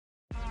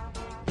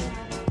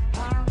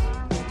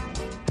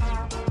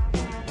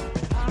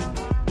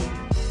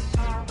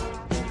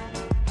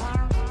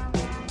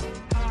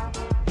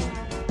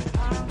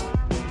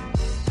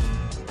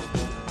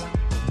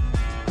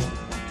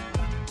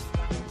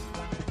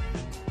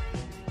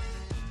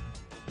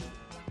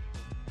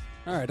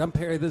All right, I'm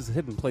Perry. This is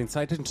Hidden Plain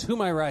Sight. And to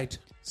my right,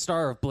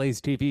 star of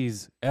Blaze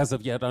TV's as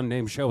of yet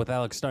unnamed show with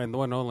Alex Stein, the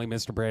one and only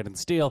Mr. Brandon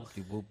Steele.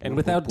 And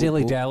without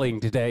dilly-dallying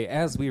today,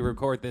 as we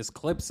record this,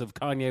 clips of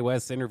Kanye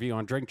West's interview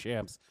on Drink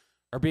Champs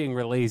are being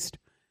released.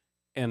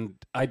 And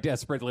I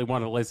desperately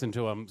want to listen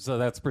to them, so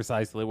that's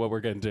precisely what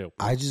we're going to do.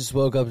 I just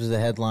woke up to the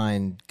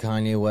headline,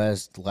 Kanye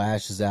West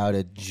lashes out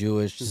at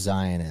Jewish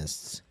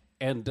Zionists.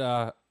 And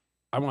I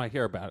want to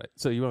hear about it.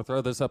 So you want to throw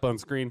this up on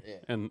screen? Yeah.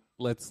 And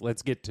let's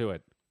get to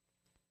it.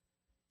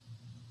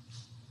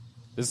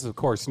 This is, of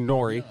course,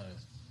 Nori.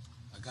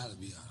 I gotta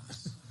be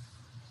honest.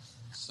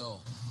 So,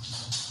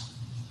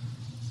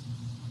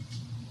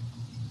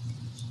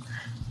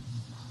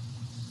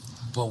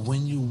 but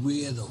when you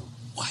wear the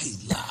White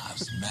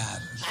Lives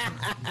Matter,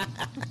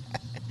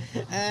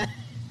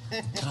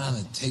 kind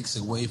of takes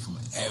away from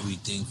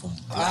everything from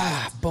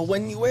black. But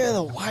when you wear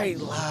the White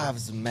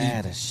Lives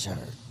Matter shirt,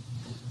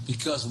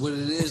 because what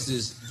it is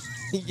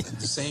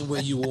the same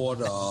way you wore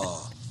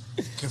the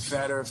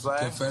Confederate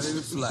flag?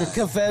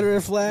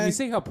 Confederate flag. You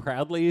see how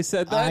proudly he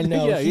said that? I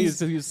know. Yeah, he's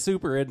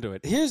super into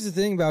it. Here's the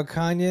thing about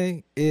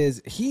Kanye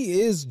is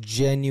he is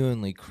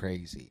genuinely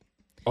crazy.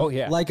 Oh,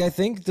 yeah. Like, I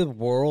think the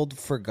world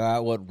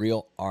forgot what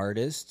real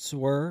artists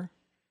were.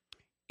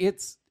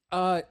 It's,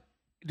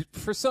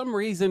 for some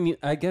reason,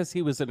 I guess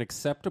he was an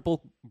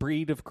acceptable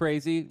breed of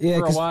crazy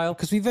for a while.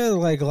 Because we've had,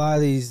 like, a lot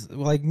of these,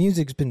 like,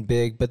 music's been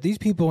big, but these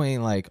people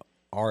ain't, like,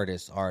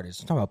 artists. I'm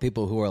talking about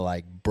people who are,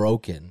 like,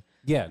 broken.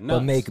 Yeah, nuts.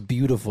 But make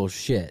beautiful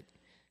shit.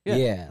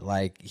 Yeah.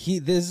 Like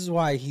this is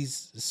why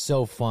he's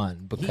so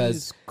fun, because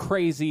he's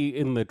crazy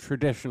in the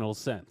traditional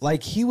sense.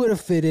 Like, he would have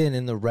fit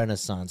in the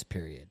Renaissance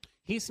period.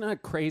 He's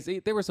not crazy.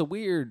 There was a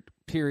weird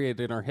period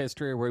in our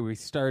history where we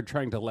started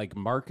trying to like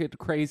market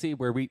crazy,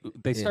 where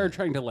they started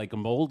trying to like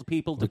mold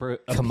people to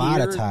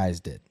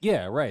commoditized it.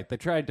 Yeah, right. They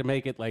tried to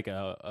make it like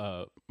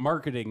a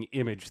marketing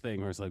image thing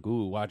where it's like,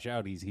 ooh, watch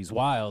out, he's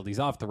wild, he's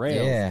off the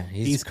rails. Yeah,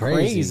 he's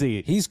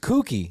crazy. He's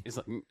kooky. It's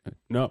like,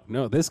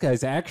 no, this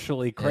guy's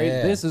actually crazy.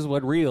 Yeah. This is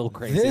what real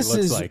crazy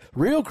looks like.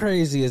 Real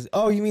crazy is,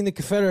 oh, you mean the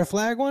Confederate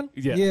flag one?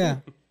 Yeah.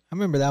 I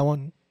remember that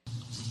one.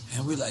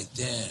 And we're like,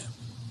 damn.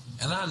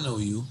 And I know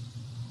you.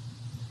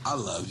 I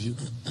love you.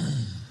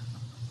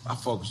 I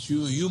fuck with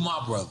you. You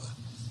my brother.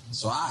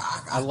 So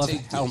I love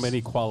take how this.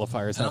 many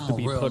qualifiers have to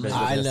be put into this.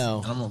 I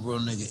know. And I'm a real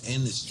nigga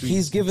in the streets.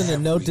 He's given the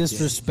no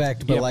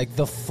disrespect, but like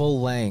the full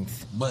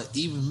length. But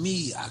even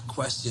me, I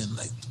question,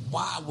 like,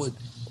 why would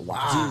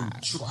you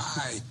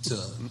try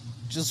to...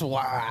 Just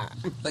why?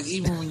 Like,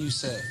 even when you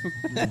said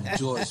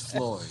George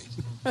Floyd,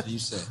 you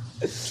said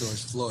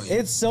George Floyd.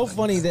 It's so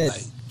funny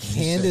that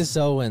Candace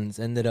Owens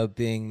ended up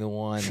being the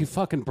one. She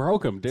fucking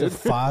broke him, dude.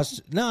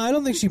 No, I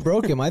don't think she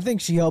broke him. I think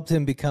she helped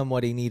him become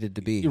what he needed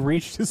to be. He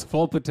reached his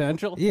full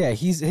potential? Yeah,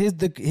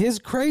 his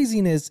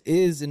craziness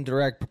is in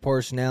direct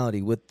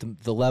proportionality with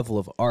the level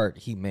of art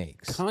he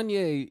makes.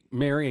 Kanye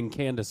marrying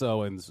Candace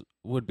Owens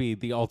would be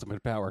the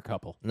ultimate power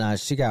couple. Nah,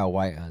 she got a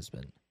white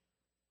husband.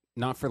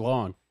 Not for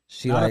long.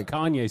 Not if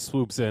Kanye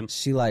swoops in.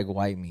 She like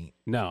white meat.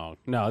 No,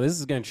 this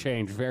is going to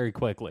change very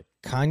quickly.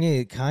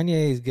 Kanye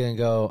is going to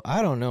go,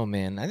 I don't know,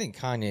 man. I think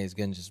Kanye is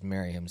going to just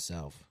marry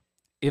himself.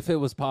 If it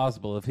was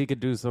possible, if he could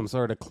do some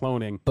sort of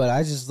cloning. But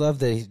I just love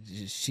that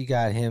she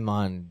got him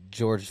on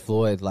George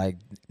Floyd, like,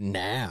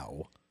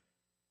 now.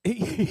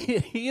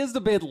 He is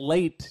a bit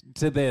late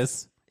to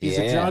this. He's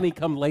a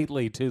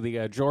Johnny-come-lately to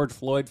the George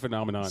Floyd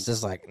phenomenon. It's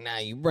just like, nah,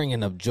 you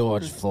bringing up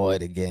George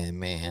Floyd again,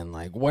 man.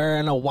 Like,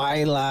 wearing a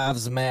White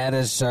Lives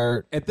Matter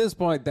shirt. At this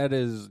point, that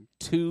is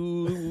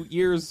 2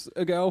 years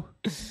ago,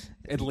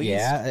 at least.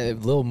 Yeah, a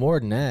little more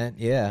than that,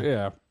 yeah.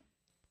 Yeah.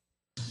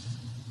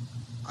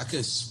 I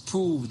could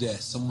prove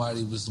that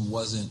somebody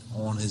wasn't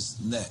on his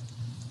neck.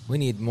 We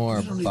need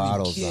more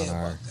bottles on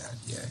our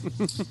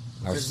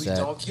Because we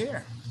don't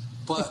care.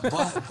 But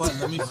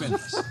let me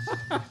finish.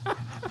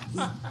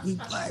 We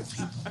black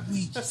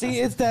people, see,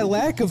 it's that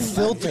lack of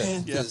filter.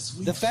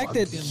 The fact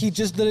that he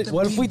just did it.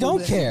 What if we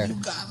don't care? You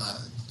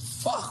gotta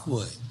fuck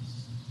with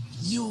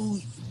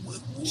you.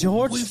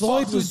 George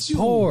Floyd was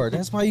poor.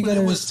 That's why you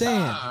gotta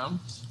understand. Time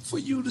for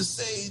you to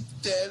say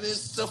that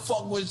it's to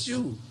fuck with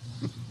you.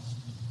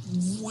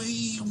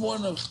 We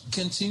want to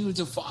continue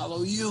to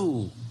follow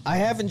you. I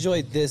have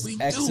enjoyed this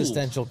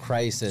existential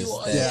crisis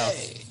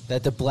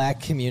that the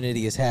black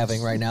community is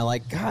having right now.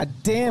 Like, God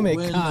damn it,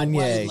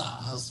 Kanye.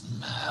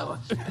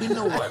 We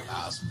know White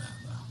Lives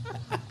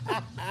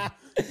Matter.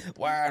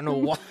 Why no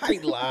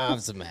White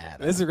Lives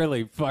Matter? This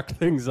really fucked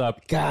things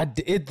up. God,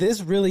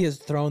 this really has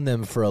thrown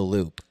them for a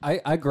loop.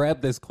 I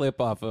grabbed this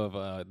clip off of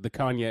the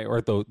Kanye,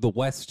 or the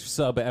West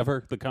sub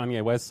ever, the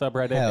Kanye West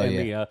subreddit,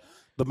 and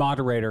the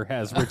moderator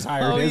has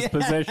retired his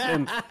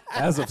position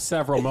as of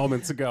several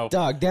moments ago.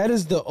 Dog, that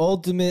is the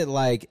ultimate,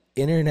 like,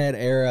 internet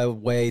era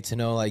way to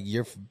know, like,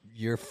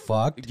 you're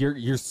fucked.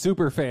 Your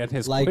super fan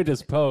has quit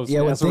his post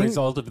as a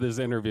result of this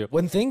interview.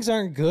 When things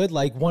aren't good,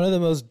 like, one of the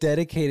most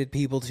dedicated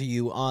people to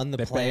you on the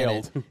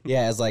planet,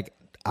 is like,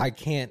 I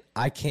can't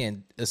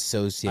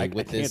associate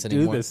with this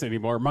anymore. I can't do this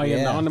anymore. My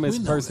anonymous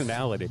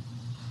personality.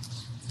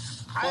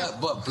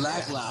 But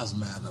Black Lives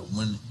Matter.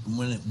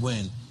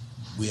 When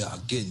we are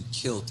getting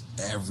killed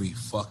every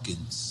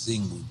fucking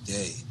single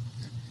day,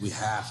 we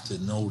have to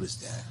notice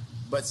that.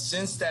 But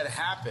since that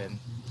happened,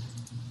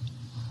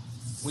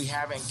 we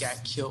haven't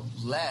got killed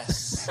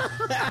less.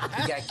 We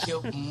got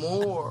killed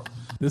more.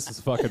 This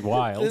is fucking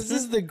wild. This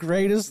is the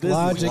greatest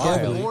logic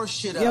ever. More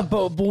shit up. Yeah,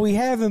 but we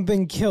haven't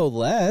been killed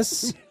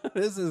less.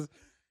 This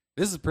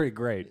is pretty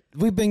great.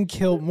 We've been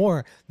killed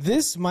more.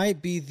 This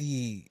might be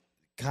the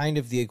kind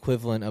of the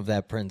equivalent of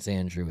that Prince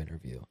Andrew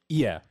interview.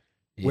 Yeah.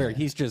 Where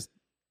he's just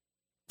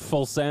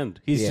full send.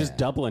 He's just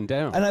doubling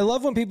down. And I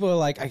love when people are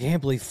like, I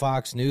can't believe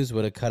Fox News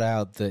would have cut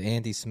out the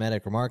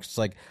anti-Semitic remarks. It's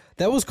like,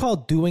 that was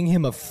called doing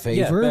him a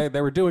favor. Yeah,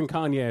 they were doing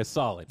Kanye a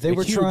solid. They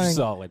were huge trying,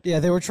 solid. Yeah,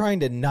 they were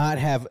trying to not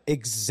have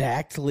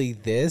exactly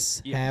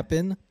this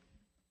happen.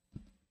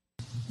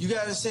 You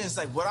gotta understand, it's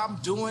like what I'm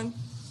doing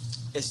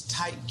is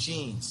tight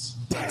jeans.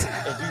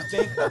 If you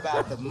think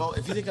about a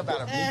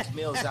Meek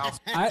Mill's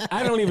outfit,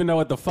 I don't even know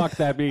what the fuck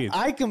that means.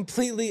 I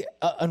completely,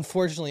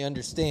 unfortunately,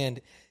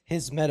 understand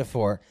his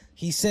metaphor.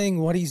 He's saying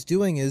what he's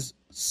doing is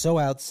so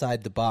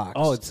outside the box.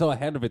 Oh, it's so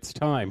ahead of its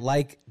time.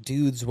 Like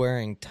dudes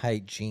wearing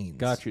tight jeans.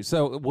 Got you.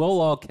 So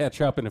we'll all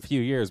catch up in a few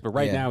years, but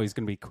right now he's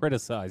going to be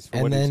criticized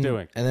for what he's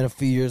doing. And then a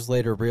few years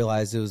later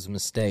realize it was a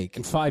mistake.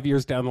 And 5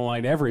 years down the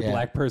line, every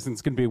black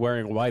person's going to be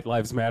wearing a White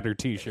Lives Matter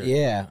t-shirt.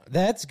 Yeah,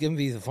 that's going to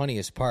be the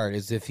funniest part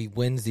is if he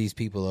wins these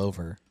people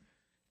over.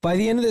 By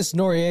the end of this,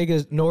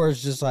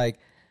 Nora's just like,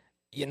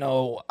 you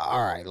know,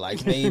 all right,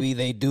 like maybe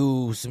they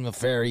do some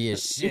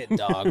nefarious shit,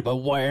 dog, but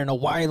wearing a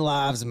White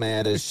Lives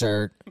Matter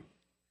shirt.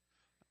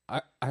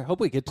 I hope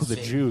we get to the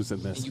Jews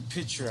in this. and you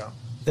picture them.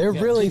 They're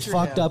You really picture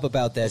fucked him up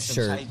about that in some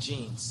shirt. tight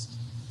jeans.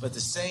 But the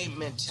same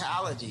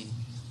mentality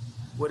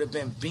would have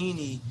been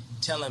Beanie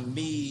telling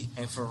me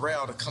and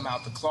Pharrell to come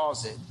out the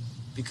closet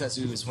because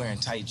we was wearing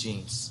tight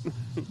jeans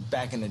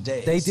back in the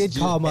day. They did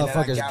call And then I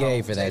motherfuckers got gay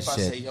on for that tape, I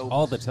shit. say, yo,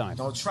 All the time.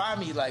 Don't try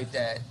me like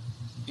that.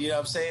 You know what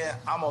I'm saying?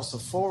 I'm on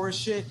Sephora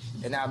shit,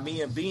 and now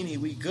me and Beanie,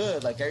 we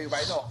good. Like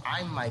everybody know,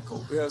 I'm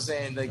Michael. You know what I'm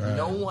saying? Like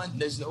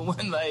there's no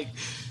one like.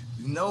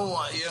 No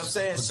one, you know what I'm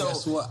saying? But so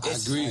that's what I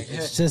agree.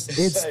 It's just,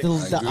 it's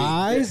the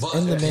eyes But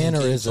and the can you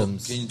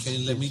mannerisms. Can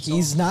you let me talk?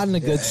 He's not in a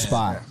good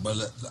spot.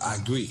 But I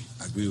agree.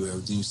 I agree with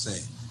everything you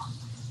say.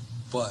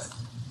 But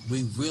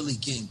we really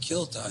getting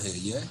killed out here,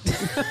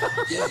 yeah?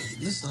 Yeah,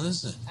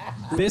 listen.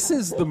 This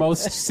is the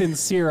most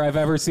sincere I've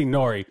ever seen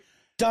Nori.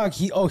 Dog,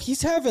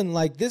 he's having,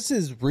 like, this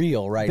is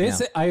real right now.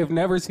 I have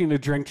never seen a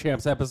Drink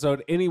Champs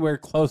episode anywhere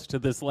close to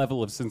this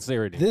level of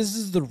sincerity. This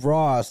is the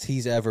rawest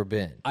he's ever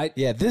been.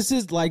 This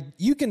is, like,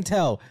 you can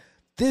tell,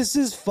 this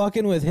is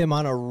fucking with him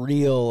on a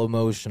real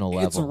emotional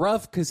level. It's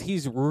rough because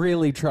he's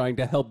really trying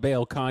to help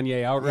bail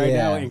Kanye out right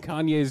now, and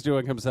Kanye's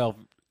doing himself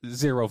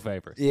zero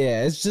favors.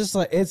 Yeah, it's just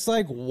like, it's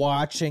like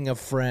watching a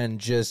friend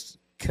just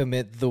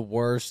commit the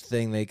worst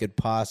thing they could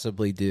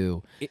possibly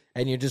do.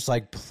 And you're just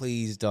like,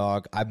 please,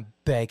 dog, I'm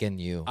begging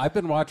you. I've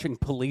been watching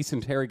police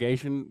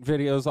interrogation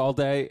videos all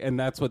day, and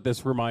that's what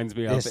this reminds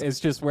me of. It's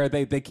just where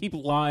they keep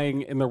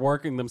lying and they're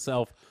working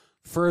themselves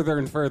further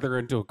and further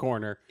into a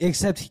corner.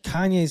 Except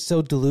Kanye's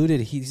so deluded,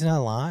 he's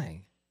not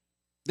lying.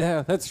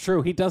 Yeah, that's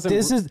true. He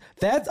doesn't.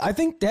 I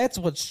think that's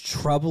what's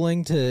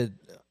troubling to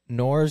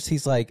Norris.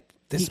 He's like,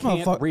 this he can't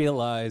motherfucker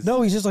realize.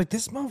 No, he's just like,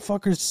 this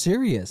motherfucker's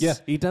serious. Yeah,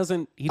 he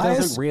doesn't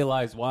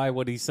realize why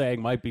what he's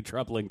saying might be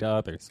troubling to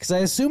others. Because I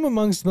assume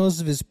amongst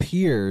most of his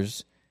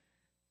peers,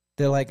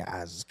 they're like,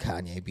 this is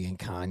Kanye being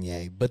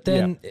Kanye. But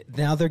then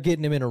now they're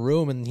getting him in a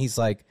room and he's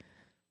like,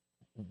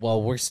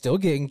 well, we're still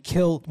getting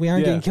killed. We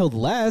aren't getting killed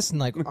less. And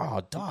like,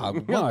 oh,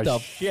 dog, what the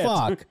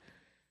fuck?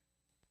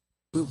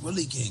 We're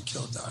really getting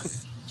killed out here.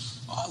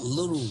 Our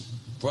little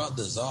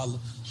brothers,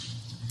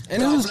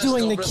 and who's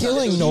doing the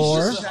killing,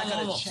 Nor?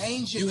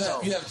 You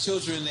have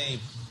children named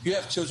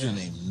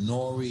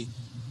Nori,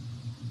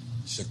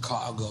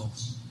 Chicago.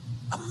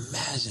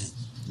 Imagine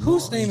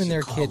who's Nori naming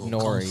their Chicago kid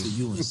Nori? comes to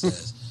you and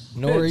says,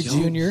 Nori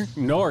Jr.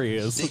 Nori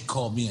is. They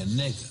call me a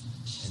nigga,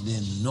 and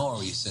then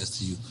Nori says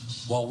to you,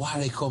 "Well, why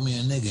they call me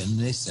a nigga?" And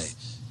they say,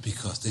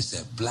 "Because they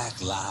said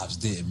black lives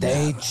didn't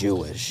matter." They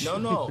Jewish.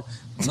 No.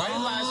 White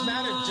lives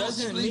matter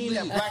doesn't mean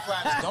that black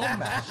lives don't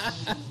matter.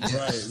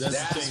 Right.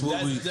 That's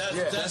what we.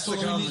 That's the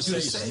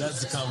conversation.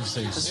 That's the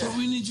conversation. That's what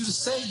we need you to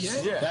say.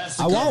 Yeah.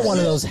 I want one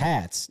of those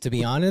hats. To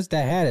be honest,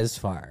 that hat is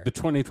fire. The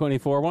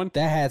 2024 one?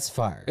 That hat's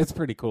fire. It's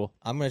pretty cool.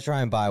 I'm gonna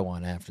try and buy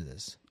one after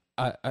this.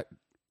 I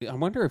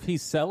wonder if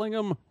he's selling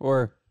them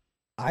or.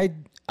 I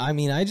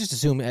mean, I just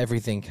assume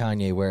everything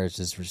Kanye wears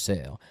is for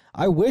sale.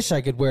 I wish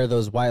I could wear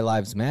those White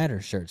Lives Matter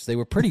shirts. They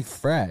were pretty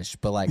fresh,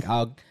 but like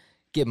I'll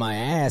get my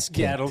ass kicked.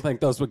 Yeah, I don't think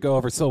those would go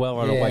over so well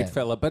on a white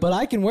fella. But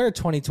I can wear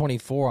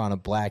 2024 on a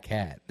black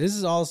hat. This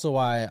is also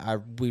why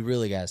we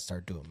really got to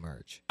start doing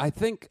merch. I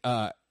think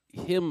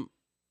him.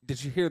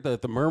 Did you hear the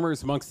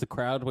murmurs amongst the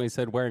crowd when he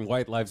said wearing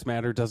White Lives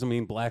Matter doesn't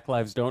mean Black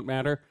Lives don't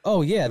matter?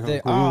 Oh yeah,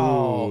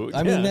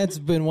 I mean that's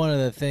been one of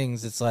the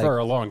things. It's like for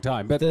a long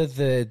time, but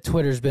the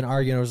Twitter's been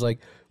arguing. It was like,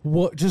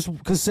 what? Just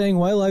because saying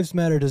White Lives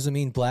Matter doesn't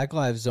mean Black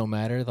Lives don't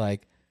matter.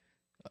 Like,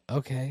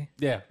 Okay.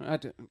 Yeah.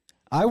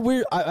 I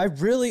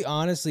really,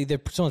 honestly,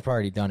 someone's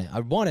already done it. I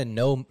want a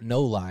no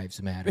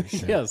lives matter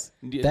shirt. Yes.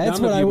 That's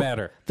None what of you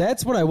matter.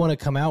 That's what I want to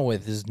come out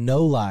with is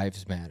no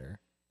lives matter.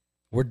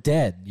 We're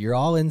dead. You're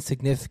all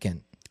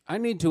insignificant. I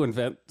need to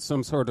invent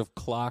some sort of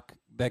clock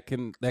that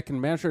can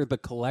measure the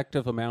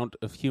collective amount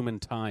of human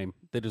time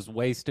that is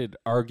wasted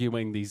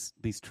arguing these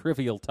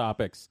trivial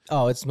topics.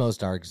 Oh, it's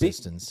most our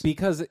existence.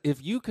 Because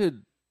if you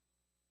could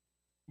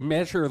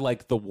measure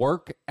like the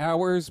work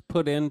hours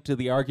put into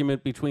the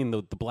argument between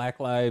the Black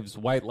Lives,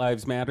 White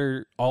Lives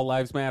Matter, All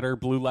Lives Matter,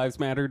 Blue Lives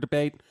Matter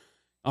debate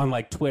on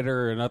like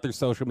Twitter and other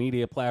social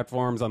media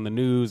platforms, on the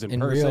news, in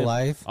person, real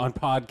life, on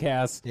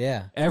podcasts,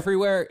 yeah,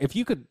 everywhere. If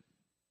you could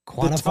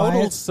quantify the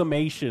total it,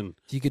 summation,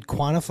 if you could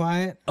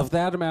quantify it of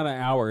that amount of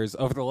hours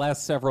over the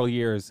last several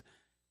years,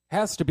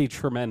 has to be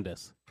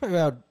tremendous. Probably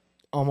about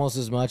almost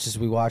as much as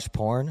we watch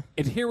porn.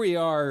 And here we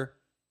are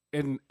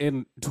in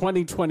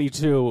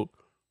 2022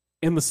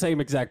 in the same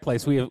exact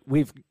place.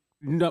 We've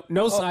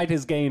no side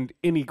has gained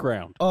any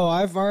ground. Oh,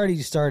 I've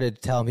already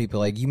started telling people,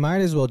 like, you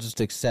might as well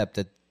just accept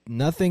that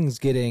nothing's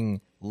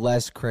getting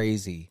less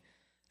crazy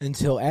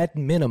until, at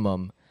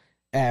minimum,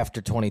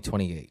 after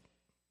 2028.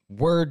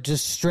 We're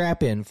just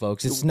strap in,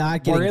 folks. It's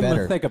not getting better. We're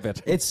in the thick of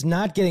it. It's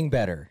not getting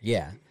better.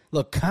 Yeah.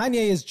 Look,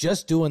 Kanye is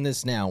just doing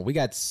this now. We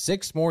got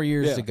 6 more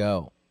years to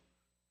go.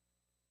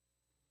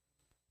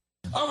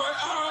 All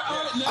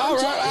right. Now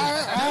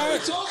we're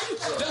talking.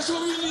 That's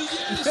what we need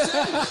to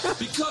say.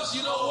 Because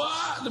you know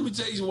why? Let me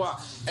tell you why.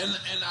 And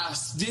I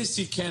did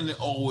see Candidate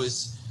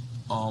Owens.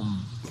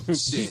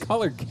 You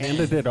call her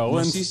Candidate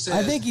Owens?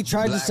 I think he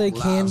tried to say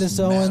Candace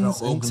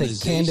Owens and say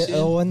Candidate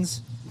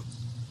Owens.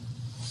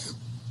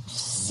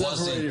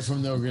 Separated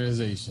from the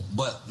organization.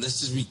 But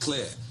let's just be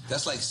clear.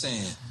 That's like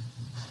saying,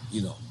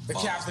 you know, the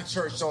Catholic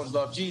Church don't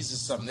love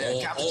Jesus. Something.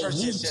 The Catholic Church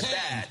did shit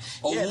bad.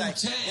 Yeah, like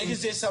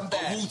niggas did something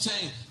bad.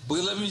 Wu-Tang. But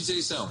let me tell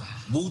you something.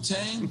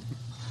 Wu-Tang.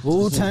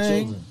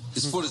 Wu-Tang.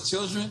 It's for the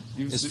children.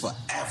 It's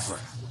forever.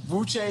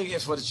 Wu-Tang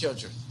is for the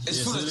children.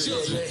 It's for the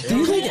children. Do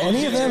you think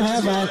any of them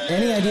have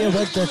any idea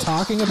what they're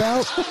talking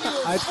about?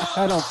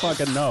 I don't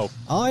fucking know.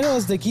 All I know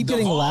is they keep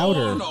getting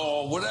louder.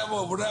 Or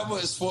whatever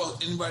is for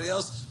anybody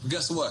else. But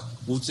guess what?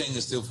 Wu-Tang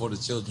is still for the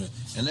children.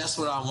 And that's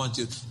what I want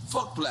to.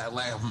 Fuck Black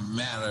Lives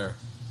Matter.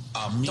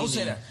 Don't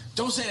say that.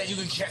 Don't say that. You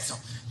can cancel.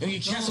 You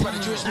can cancel by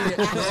the Jewish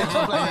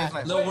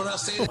media. No, when I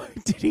say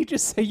Did he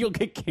just say you'll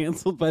get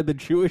canceled by the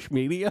Jewish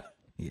media?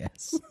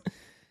 Yes.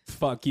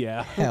 Fuck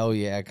yeah. Hell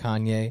yeah,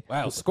 Kanye.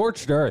 Wow,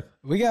 scorched earth.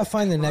 We gotta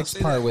find the next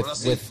part with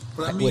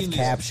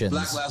captions.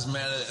 Black Lives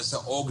Matter as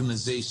an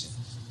organization,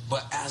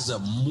 but as a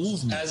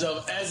movement, as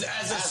a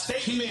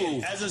statement,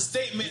 people. as a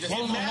statement, it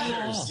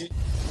matters.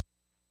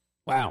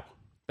 Wow,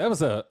 that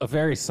was a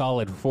very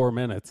solid 4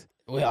 minutes.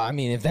 Well, I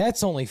mean, if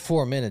that's only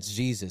 4 minutes,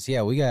 Jesus,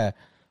 yeah, we gotta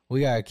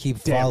keep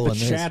following the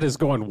this. chat is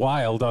going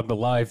wild on the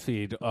live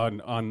feed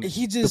on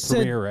He just the said,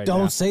 premiere right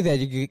 "Don't now. say that.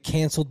 You get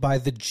canceled by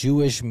the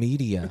Jewish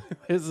media."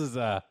 This is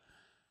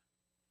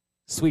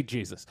sweet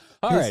Jesus.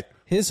 All right,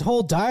 his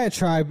whole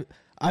diatribe.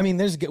 I mean,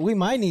 we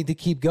might need to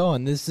keep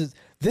going. This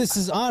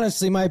is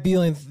honestly might be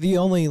the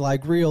only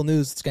like real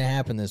news that's gonna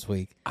happen this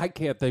week. I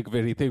can't think of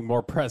anything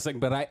more pressing,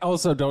 but I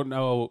also don't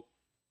know.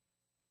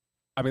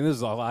 I mean, this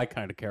is all I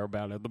kind of care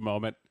about at the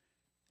moment.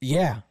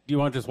 Yeah. Do you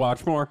want to just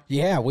watch more?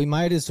 Yeah, we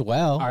might as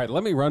well. All right,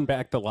 let me run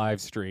back the live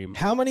stream.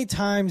 How many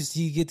times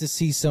do you get to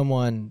see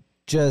someone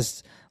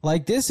just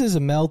like this is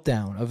a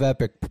meltdown of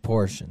epic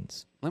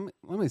proportions? Let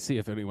me see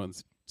if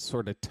anyone's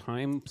sort of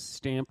time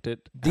stamped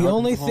it. The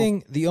only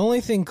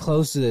thing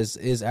close to this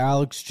is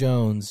Alex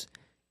Jones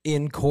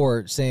in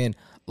court saying,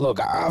 "Look,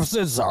 I've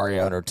said sorry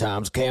 100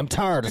 times. Okay, I'm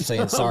tired of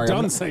saying sorry.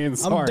 I'm done saying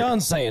sorry. I'm done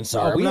saying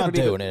sorry. I'm not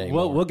doing it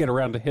anymore." We'll get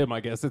around to him,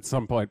 I guess, at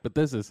some point. But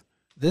this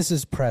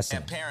is pressing.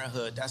 And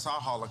Parenthood, that's our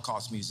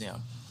Holocaust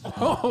museum.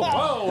 Oh,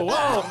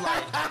 whoa!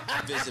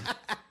 Like, visit.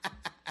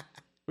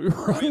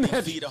 Run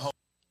that.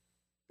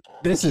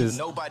 This is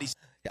Nobody's.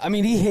 I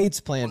mean, he hates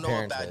Planned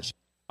Parenthood.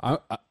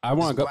 I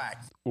want to go.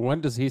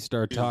 When does he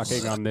start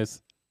talking on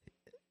this?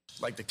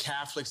 Like the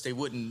Catholics, they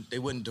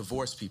wouldn't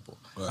divorce people.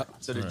 Right.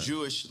 So the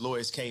Jewish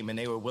lawyers came and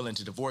they were willing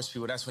to divorce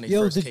people. That's when they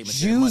Yo, first the came.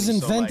 Jews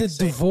invented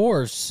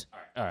divorce.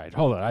 All right,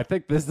 hold on. I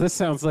think this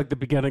sounds like the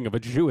beginning of a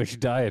Jewish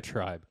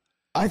diatribe.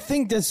 I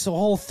think this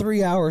whole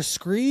 3-hour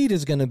screed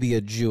is going to be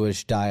a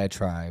Jewish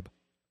diatribe.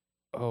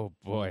 Oh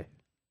boy,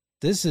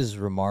 this is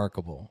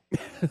remarkable.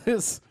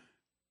 This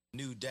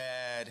new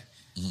dad.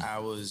 I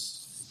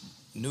was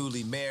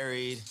newly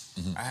married.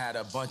 I had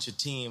a bunch of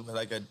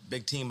like a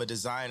big team of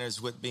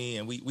designers with me,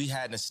 and we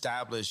hadn't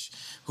established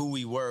who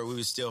we were. We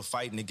were still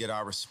fighting to get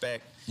our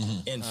respect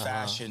in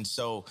fashion.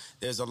 So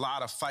there's a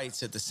lot of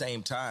fights at the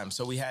same time.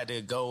 So we had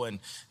to go and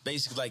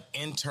basically like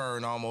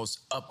intern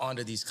almost up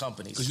under these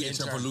companies. Because you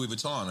interned for Louis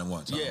Vuitton at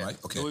one time, right?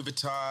 Okay. Louis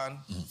Vuitton,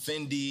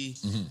 Fendi,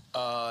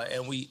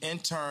 and we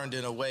interned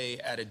in a way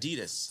at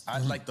Adidas.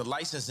 Like the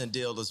licensing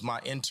deal is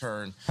my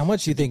intern. How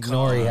much do you think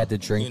Nori had to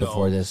drink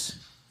before this?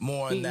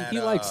 more in that. He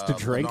likes to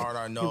drink. Bernard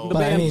Arnault,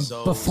 But I mean,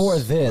 Bezos, before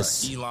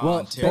this,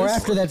 Elon, or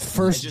after that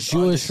first just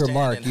Jewish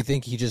remark, understanding- you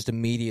think he just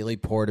immediately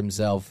poured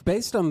himself?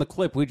 Based on the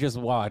clip we just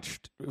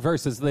watched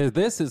versus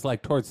this is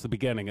like towards the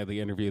beginning of the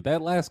interview.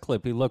 That last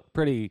clip, he looked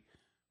pretty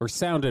or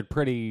sounded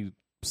pretty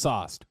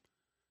sauced.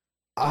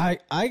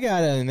 I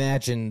gotta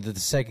imagine that the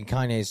second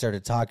Kanye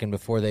started talking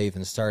before they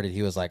even started,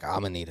 he was like, "I'm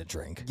gonna need a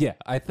drink." Yeah,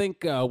 I think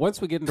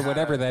once we get into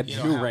whatever that you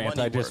know, Jew how rant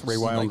money I just works.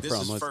 rewound Like, this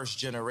from is was first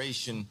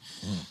generation.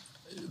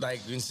 Like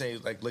you can say,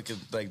 like look at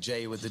like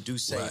Jay with the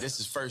Duce. Right. This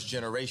is first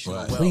generation.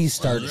 Right. Wealth. Please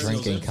start There's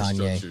drinking, those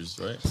Kanye.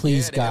 infrastructures, right?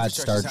 Please, the God,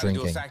 infrastructure's start had to do a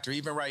drinking. factor.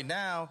 Even right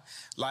now,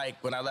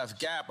 like when I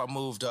left Gap, I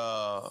moved.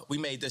 We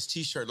made this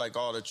T-shirt, like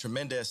all the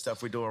tremendous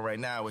stuff we're doing right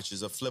now, which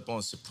is a flip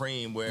on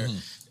Supreme, where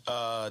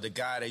the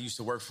guy that used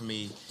to work for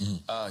me,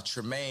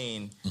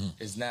 Tremaine,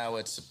 is now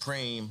at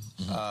Supreme.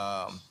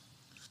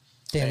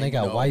 Damn, and, they you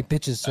got know, white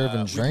bitches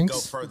serving we can drinks. go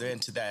further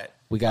into that.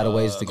 We got a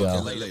ways to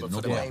go. Later, but No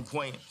for the problem. main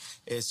point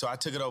is, so I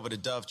took it over to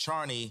Dove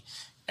Charney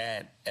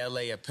at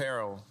LA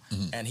Apparel,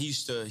 and he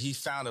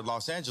founded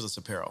Los Angeles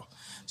Apparel.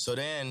 So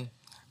then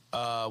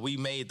we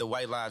made the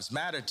White Lives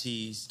Matter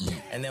tees,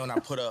 and then when I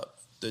put up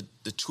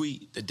the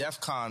tweet, the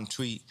DEF CON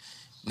tweet,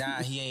 now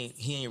he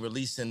ain't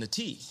releasing the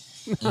tee.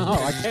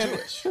 I He's can't.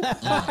 Jewish. And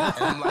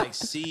I'm like,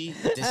 see,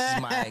 this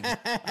is my.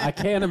 I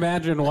can't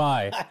imagine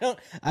why.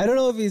 I don't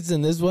know if he's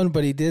in this one,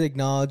 but he did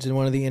acknowledge in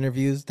one of the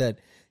interviews that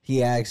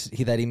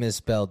that he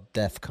misspelled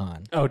DEF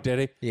CON. Oh, did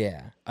he?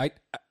 Yeah.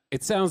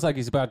 It sounds like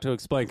he's about to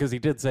explain because he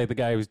did say the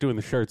guy he was doing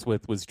the shirts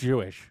with was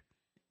Jewish.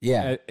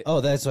 Yeah.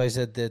 That's why I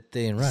said that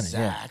they didn't run it.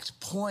 Yeah. Exact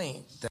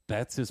point.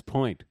 That's his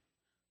point.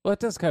 Well, it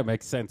does kind of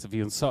make sense if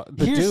you insult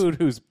the Here's- dude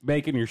who's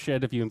making your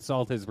shit. If you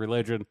insult his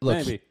religion,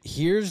 Look, maybe.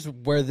 here's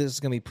where this is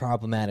going to be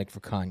problematic for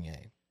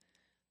Kanye.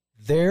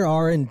 There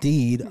are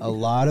indeed a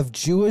lot of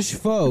Jewish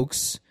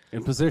folks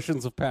In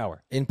positions of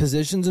power. in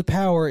positions of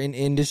power in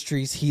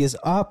industries he is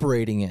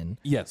operating in.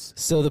 Yes.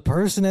 So the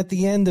person at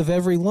the end of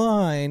every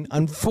line,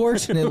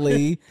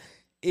 unfortunately,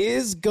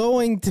 is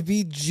going to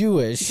be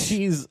Jewish,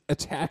 He's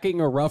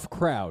attacking a rough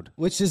crowd.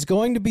 which is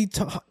going to be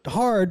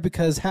hard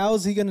because how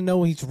is he going to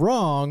know he's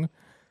wrong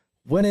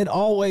when it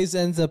always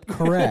ends up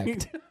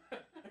correct?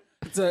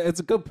 It's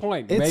a good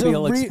point. It's Maybe a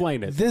he'll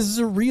explain it. This is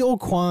a real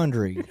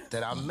quandary.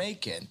 That I'm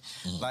making.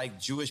 Like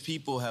Jewish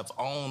people have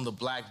owned the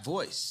black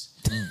voice,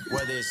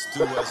 whether it's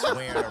through us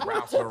wearing a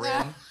Ralph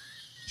Lauren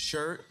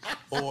shirt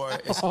or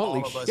it's Holy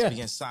all of us shit.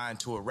 being signed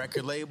to a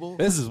record label.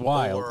 This is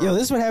wild. or Yo,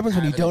 this is what happens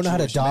when you having a don't know how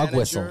to Jewish dog manager,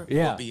 whistle.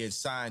 Yeah. Or being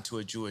signed to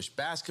a Jewish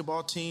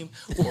basketball team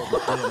or doing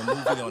a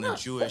movie on a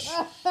Jewish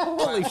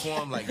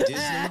platform like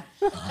Disney.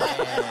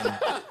 And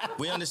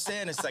we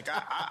understand it's like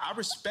I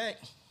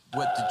respect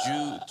what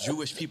the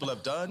Jewish people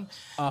have done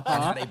and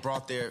how they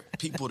brought their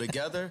people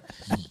together.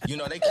 You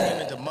know, they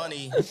came into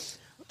money.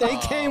 They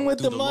came with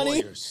through the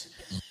money. lawyers.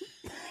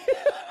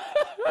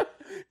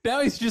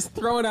 Now he's just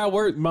throwing out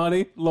word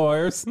money,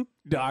 lawyers,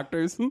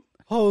 doctors.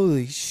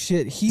 Holy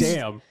shit.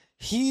 Damn.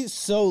 He's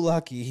so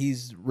lucky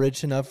he's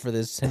rich enough for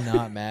this to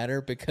not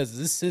matter because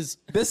this is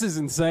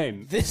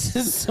insane.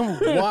 some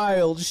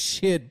wild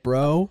shit,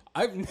 bro.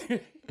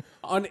 I've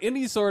on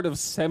any sort of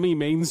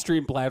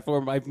semi-mainstream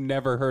platform, I've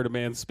never heard a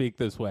man speak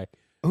this way.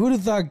 Who'd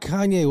have thought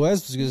Kanye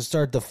West was going to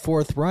start the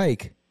Fourth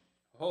Reich?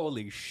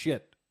 Holy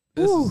shit.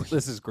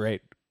 This is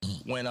great.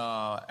 When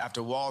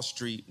after Wall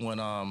Street, when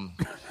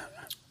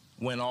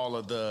all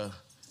of the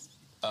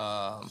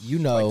like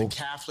the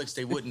Catholics,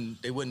 they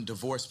wouldn't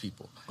divorce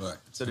people. Right.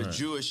 So the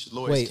Jewish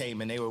lawyers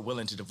came and they were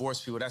willing to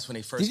divorce people. That's when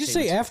they first. Did you came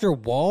say into- after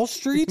Wall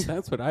Street?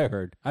 That's what I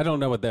heard. I don't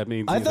know what that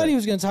means. I either. thought he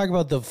was going to talk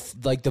about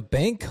the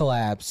bank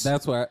collapse.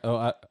 That's why.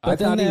 I But then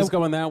thought he was that-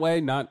 going that way,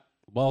 not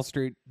Wall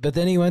Street But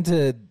then he went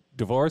to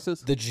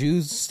divorces. the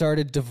Jews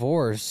started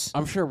divorce.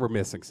 I'm sure we're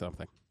missing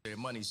something. their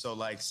money. So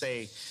like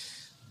say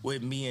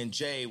with me and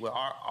Jay, with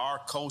our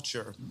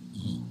culture,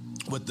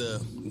 with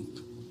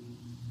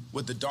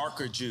the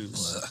darker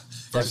Jews. That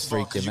First of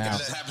all, freaked him out.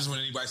 That happens when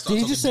anybody starts Did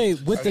you talking just say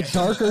with the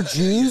darker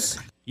Jews?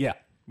 Yeah,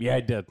 I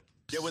did.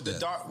 Yeah, with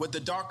the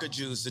darker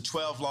Jews, the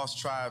 12 lost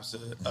tribes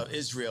of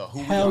Israel,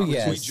 who Hell we are,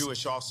 'cause we yes.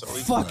 Jewish also.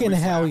 Fucking We're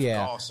from hell Africa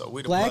yeah. Also.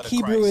 We're the Black blood of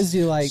Hebrew Christ.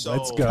 Israelite So,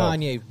 Let's go.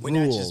 Kanye we're not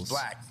rules. just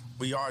black.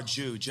 We are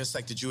Jew, just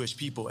like the Jewish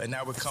people. And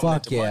now we're coming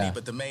Fuck into yeah. money.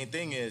 But the main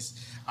thing is,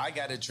 I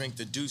got to drink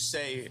the Douce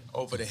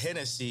over the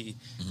Hennessy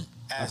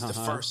as the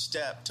first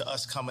step to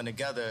us coming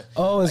together.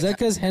 Oh, is that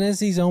because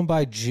Hennessy's owned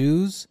by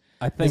Jews?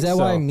 I think Is that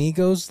so. why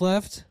Migos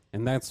left?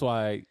 And that's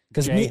why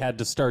 'Cause Jay had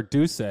to start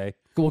Duce.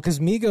 Well, because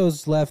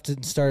Migos left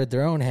and started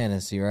their own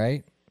Hennessy,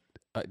 right?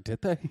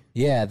 Did they?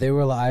 Yeah, they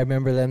were. I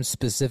remember them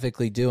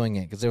specifically doing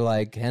it because they're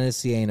like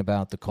Hennessy ain't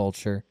about the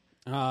culture.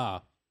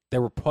 They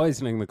were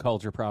poisoning the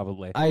culture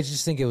probably. I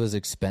just think it was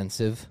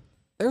expensive.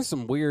 There's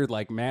some weird,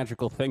 like,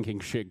 magical thinking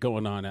shit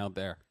going on out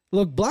there.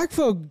 Look, black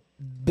folk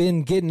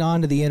been getting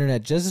onto the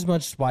internet just as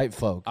much as white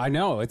folk. I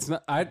know. It's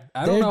not. I don't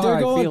They're- know they're how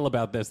I going- feel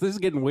about this. This is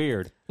getting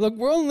weird. Look,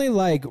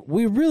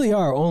 we really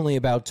are only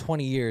about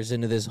 20 years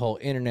into this whole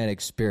internet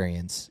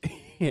experience.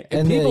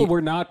 and people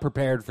were not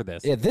prepared for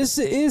this. Yeah, this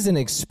is an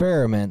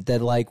experiment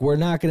that, like, we're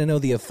not going to know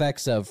the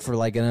effects of for,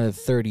 like, another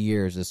 30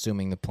 years,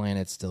 assuming the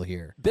planet's still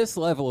here. This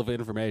level of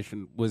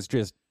information was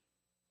just,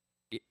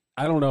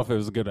 I don't know if it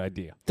was a good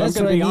idea. That's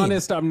I'm going to be what I mean.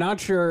 honest, I'm not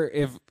sure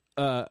if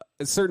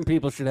certain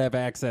people should have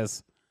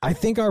access. I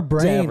think our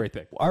brains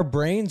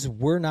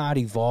were not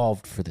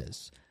evolved for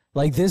this.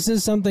 Like, this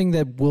is something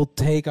that will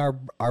take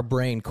our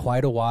brain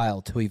quite a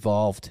while to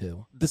evolve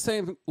to. The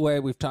same way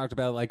we've talked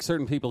about, like,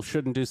 certain people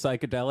shouldn't do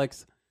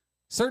psychedelics.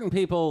 Certain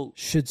people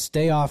should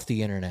stay off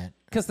the internet.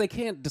 Because they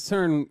can't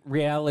discern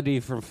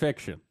reality from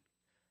fiction.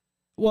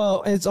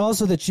 Well, it's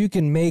also that you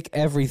can make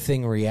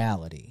everything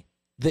reality.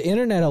 The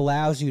internet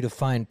allows you to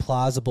find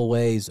plausible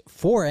ways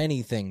for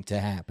anything to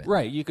happen.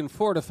 Right, you can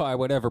fortify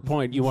whatever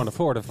point you want to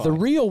fortify. The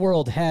real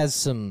world has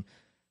some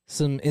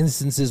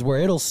instances where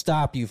it'll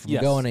stop you from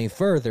going any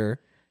further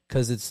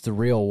because it's the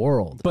real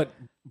world.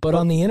 But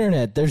on the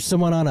internet, there's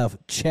someone on a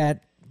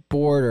chat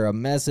board or a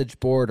message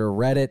board or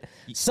Reddit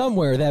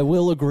somewhere that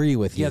will agree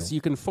with you. Yes,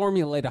 you can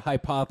formulate a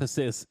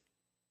hypothesis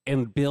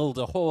and build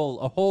a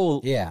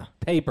whole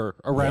paper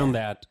around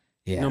that.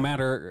 Yeah. No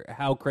matter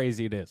how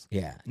crazy it is.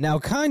 Yeah. Now,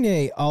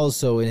 Kanye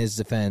also, in his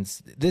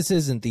defense, this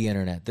isn't the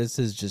internet. This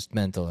is just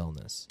mental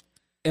illness.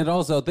 And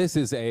also, this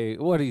is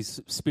what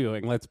he's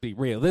spewing. Let's be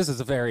real. This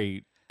is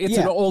it's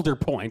an older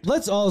point.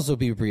 Let's also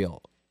be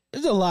real.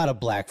 There's a lot of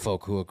black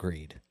folk who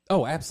agreed.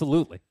 Oh,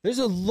 absolutely. There's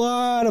a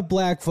lot of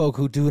black folk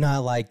who do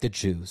not like the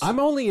Jews. I'm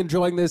only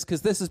enjoying this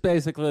because this is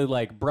basically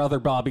like Brother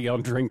Bobby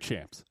on Drink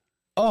Champs.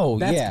 Oh,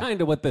 That's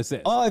kind of what this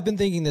is. All I've been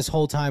thinking this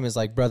whole time is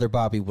like Brother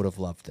Bobby would have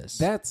loved this.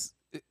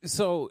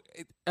 So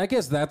I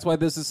guess that's why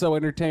this is so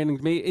entertaining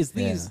to me, is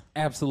these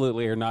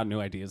absolutely are not new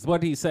ideas.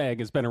 What he's saying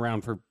has been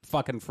around for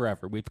fucking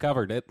forever. We've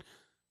covered it,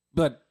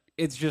 but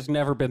it's just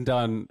never been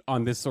done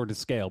on this sort of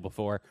scale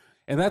before.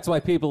 And that's why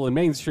people in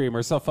mainstream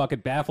are so fucking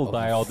baffled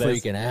by all this.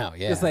 Freaking out,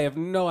 yeah. Because they have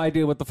no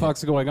idea what the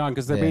fuck's going on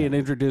because they're being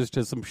introduced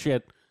to some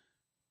shit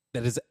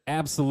that is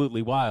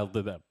absolutely wild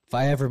to them. If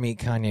I ever meet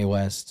Kanye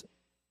West,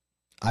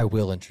 I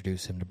will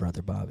introduce him to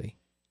Brother Bobby.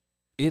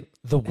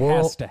 The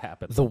world has to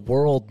happen. The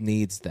world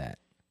needs that.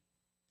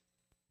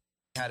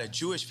 How the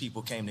Jewish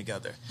people came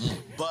together.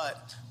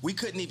 But we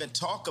couldn't even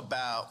talk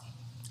about...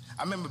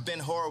 I remember Ben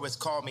Horowitz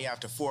called me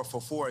after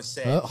 444 and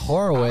said,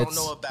 Horowitz. I don't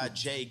know about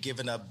Jay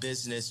giving up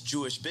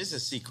Jewish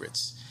business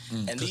secrets.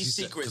 And these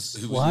secrets...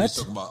 He was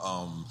talking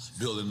about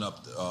building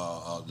up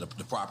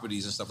the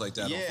properties and stuff like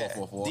that on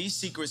 444. These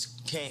secrets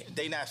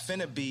they not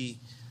finna be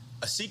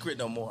a secret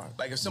no more.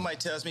 Like if somebody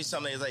tells me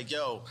something, it's like,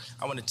 yo,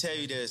 I want to tell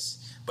you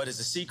this, but it's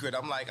a secret.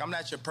 I'm like, I'm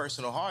not your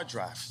personal hard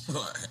drive.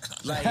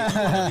 Like, if you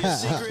want to be a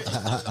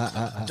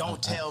secret,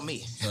 don't tell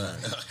me.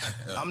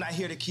 I'm not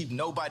here to keep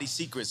nobody's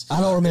secrets.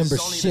 I don't remember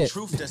it's only shit. the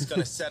truth that's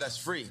going to set us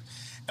free.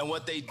 And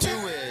what they do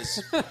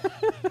is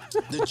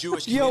the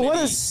Jewish community... Yo, what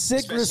a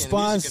sick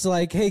response.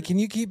 Like, hey, can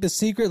you keep a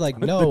secret? Like,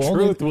 no,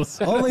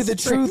 only the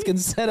truth can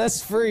set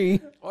us free.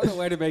 What a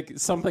way to make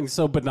something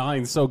so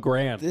benign, so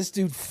grand. This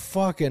dude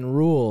fucking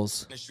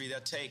rules. Industry,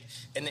 they'll take,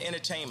 in the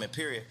entertainment,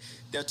 period,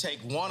 they'll take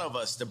one of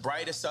us, the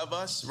brightest of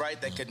us,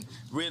 right, that can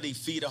really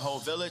feed a whole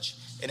village,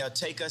 and they'll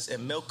take us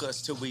and milk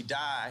us till we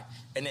die,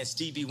 and then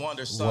Stevie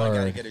Wonder's son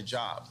got to get a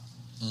job,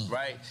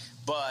 right?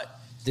 But...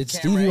 Did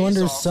Stevie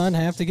Wonder's son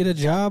have to get a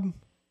job?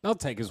 I'll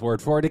take his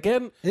word for it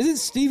again. Isn't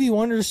Stevie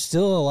Wonder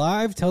still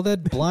alive? Tell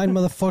that blind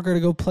motherfucker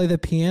to go play the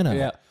piano.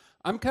 Yeah.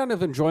 I'm kind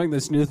of enjoying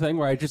this new thing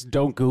where I just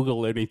don't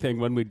Google anything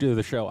when we do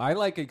the show. I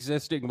like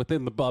existing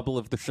within the bubble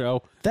of the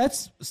show.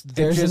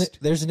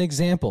 There's an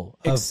example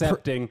of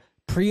accepting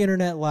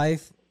pre-internet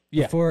life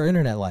before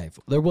internet life.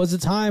 There was a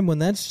time when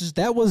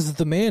that was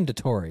the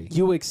mandatory.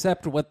 You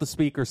accept what the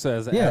speaker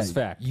says as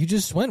fact. You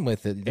just went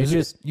with it.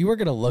 You were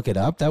going to look it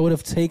up. That would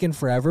have taken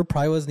forever.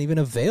 Probably wasn't even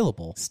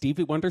available.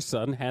 Stevie Wonder's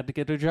son had to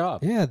get a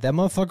job. Yeah, that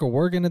motherfucker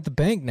working at the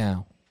bank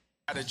now.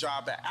 Got a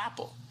job at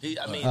Apple. He's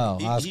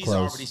close.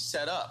 already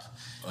set up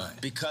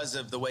because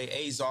of the way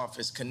Azov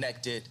is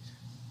connected.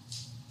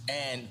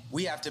 And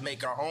we have to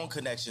make our own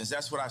connections.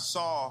 That's what I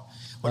saw.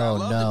 What I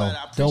loved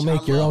about it, don't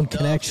make your own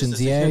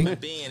connections, yeah. And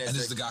this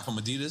is the guy from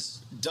Adidas?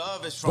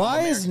 Dove is from Why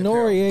American is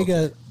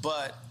Noriega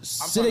but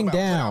sitting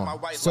down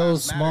so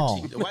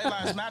small? The White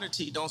Lives Matter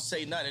tee don't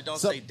say nothing. It don't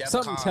say DEFCON.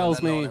 Something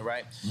tells me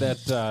right?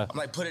 that I'm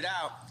like, put it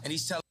out, and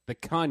he's telling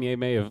that Kanye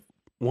may have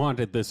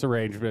wanted this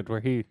arrangement where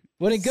he...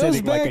 When it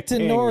goes back to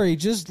Nori,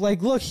 just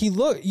like, look,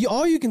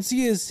 all you can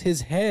see is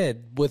his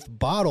head with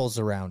bottles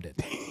around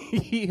it.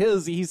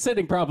 He's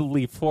sitting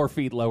probably 4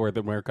 feet lower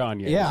than where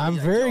Kanye is. Yeah, I'm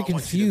very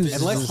confused.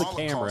 Unless the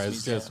camera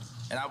is just...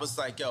 And I was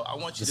like, yo, I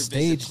want you to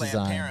visit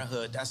Planned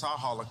Parenthood. That's our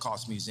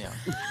Holocaust museum.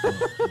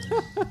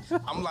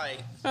 I'm like,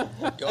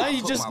 yo,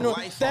 I put my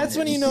life that's on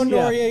when this. you know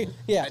Nori.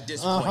 Yeah. At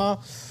this point.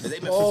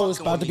 They've been it's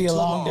about to be a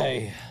long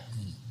day.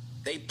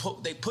 They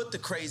put the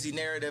crazy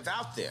narrative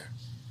out there.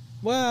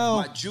 Well,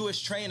 my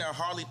Jewish trainer,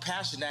 Harley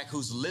Pasternak,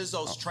 who's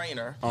Lizzo's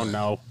trainer. Oh,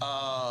 no.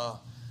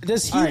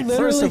 Does he literally...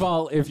 First of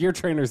all, if your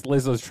trainer's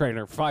Lizzo's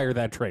trainer, fire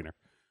that trainer.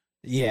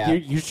 Yeah,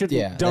 You should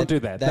don't do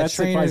that. That's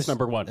advice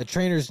number one. The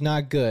trainer's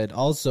not good.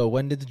 Also,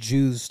 when did the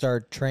Jews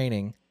start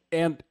training?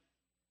 And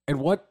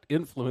what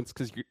influence?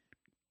 Because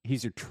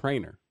he's your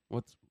trainer.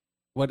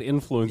 What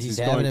influence He's is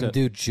having going him to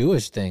do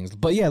Jewish things.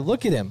 But yeah,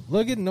 look at him.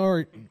 Look at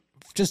Nori.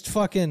 Just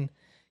fucking.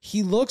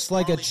 He looks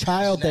like a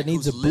child that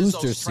needs a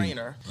booster seat.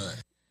 Trainer.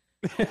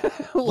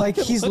 Like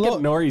he's look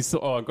at Nori's.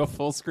 Oh, go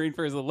full screen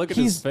for his. Look at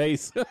his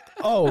face.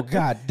 Oh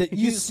God,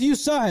 you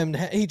saw him.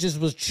 He just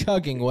was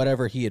chugging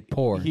whatever he had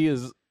poured. He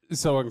is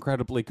so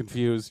incredibly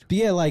confused. But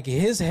yeah, like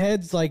his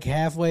head's like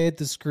halfway at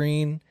the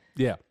screen.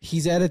 Yeah,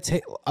 he's at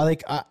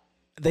a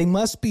they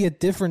must be a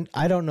different.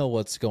 I don't know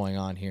what's going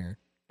on here.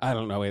 I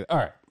don't know either. All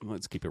right,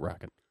 let's keep it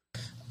rocking.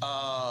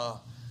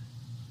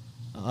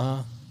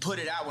 Put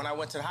it out when I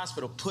went to the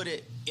hospital. Put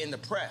it in the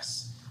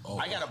press. Oh.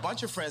 I got a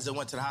bunch of friends that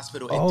went to the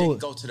hospital and didn't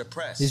go to the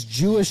press. His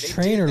Jewish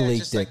trainer did that leaked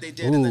just like it. they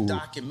did in the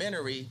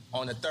documentary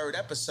on the 3rd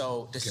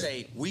episode to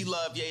say, we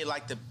love Ye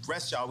like the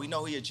rest of y'all. We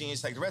know he a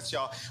genius like the rest of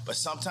y'all, but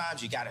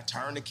sometimes you got to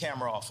turn the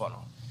camera off on him.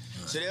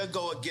 So they'll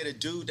go and get a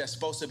dude that's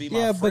supposed to be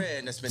my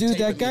friend that's been dude,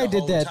 taping that guy me the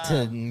did that whole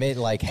to time make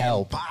like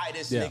help. buy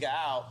this nigga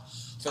out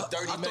for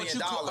 $30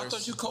 million. I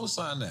thought you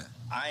co-signed that.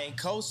 I ain't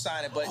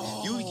co-signing, but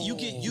you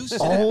get used to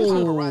that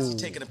paparazzi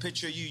taking a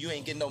picture of you. You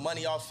ain't getting no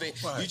money off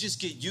it. Right. You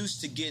just get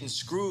used to getting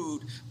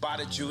screwed by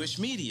the Jewish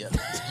media.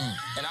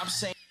 And I'm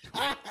saying,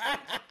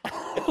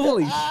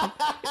 Holy shit.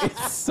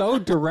 It's so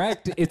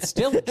direct. It's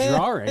still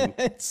jarring.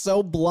 It's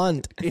so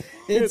blunt.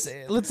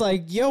 It's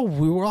like, yo,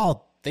 we were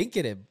all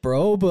thinking it,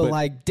 bro, but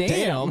like,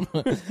 damn,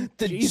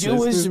 the Jesus,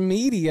 Jewish dude.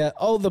 media.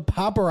 Oh, the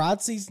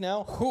paparazzis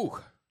now. Whew.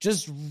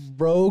 Just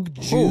rogue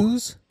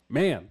Jews.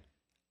 Man.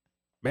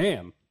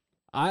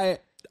 I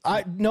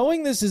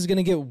knowing this is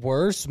gonna get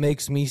worse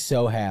makes me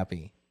so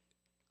happy.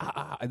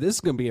 this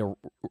is gonna be a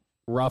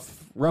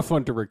rough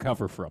one to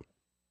recover from.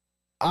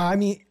 I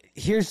mean,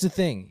 here's the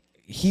thing: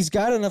 he's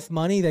got enough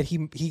money that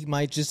he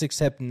might just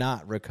accept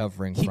not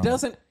recovering. He from it.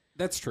 doesn't.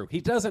 That's true.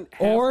 He doesn't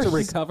have to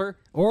recover.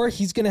 Or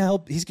he's gonna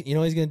help. You know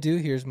what he's gonna do?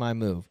 Here's my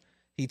move.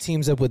 He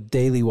teams up with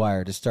Daily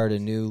Wire to start a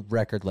new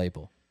record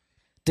label.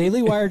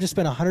 Daily Wire just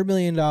spent $100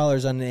 million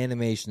on an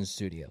animation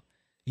studio.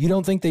 You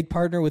don't think they'd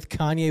partner with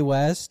Kanye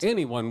West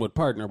Anyone would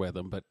partner with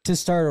him, but to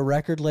start a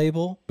record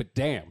label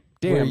damn,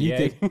 where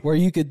yay. where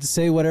you could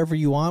say whatever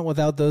you want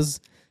without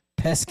those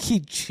pesky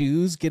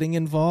Jews getting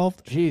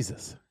involved?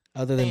 Jesus.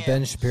 Other than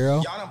Ben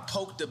Shapiro? y'all done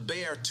poked the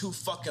bear too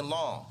fucking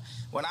long.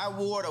 When I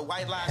wore the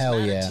White Lives Hell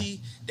Matter yeah.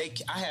 tee,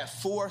 I had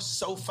 4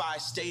 SoFi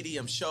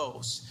Stadium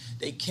shows.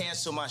 They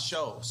canceled my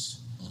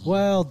shows.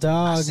 Well, I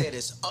dog. said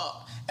it's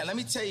up. And let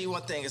me tell you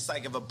one thing. It's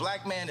like if a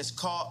black man is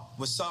caught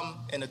with something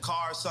in the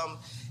car or something,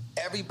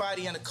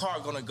 everybody in the car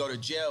going to go to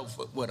jail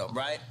with him,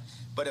 right?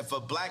 But if a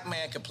black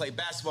man can play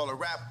basketball or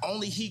rap,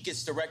 only he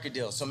gets the record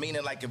deal. So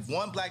meaning like if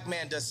one black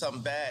man does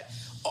something bad,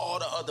 all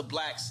the other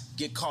blacks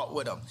get caught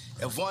with him.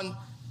 If one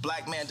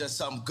black man does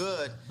something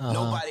good,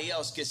 nobody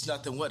else gets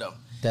nothing with him.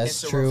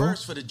 That's it's true. a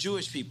reverse for the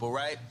Jewish people,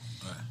 right?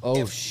 Oh,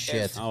 If- shit.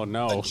 if Oh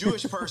no. A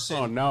Jewish person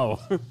Oh no.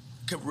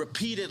 could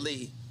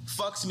repeatedly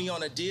fucks me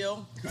on a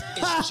deal,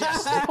 it's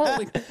just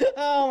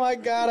Oh, my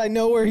God. I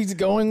know where he's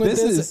going with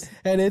This this. is-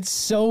 And it's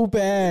so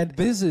bad.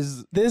 This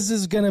is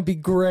This going to be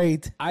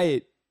great.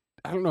 I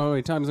don't know how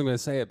many times I'm going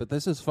to say it, but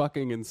this is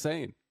fucking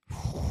insane.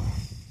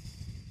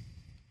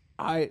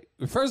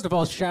 First of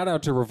all, shout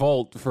out to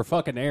Revolt for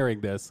fucking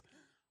airing this.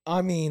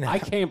 I mean, I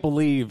can't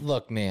believe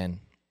look, man.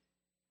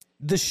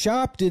 The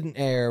Shop didn't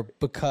air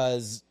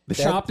because the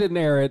Shop didn't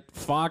air it.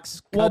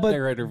 Fox cut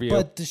their interview.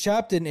 But the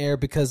Shop didn't air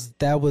because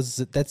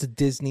that's a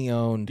Disney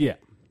owned yeah,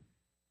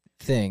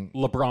 thing.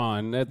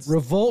 LeBron. That's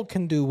Revolt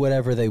can do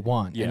whatever they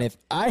want, Yeah. and if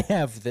I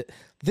have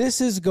this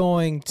is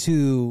going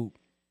to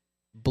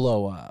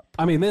blow up.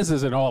 I mean, this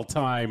is an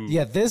all-time.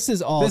 Yeah, this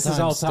is all this is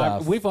all stuff.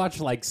 time. We've watched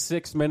like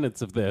 6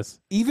 minutes of this.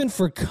 Even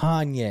for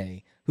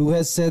Kanye, who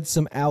has said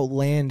some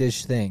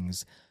outlandish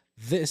things.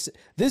 This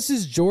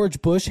is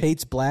George Bush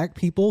hates black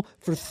people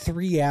for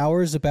 3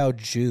 hours about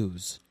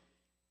Jews.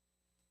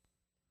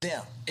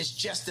 them. It's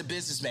just the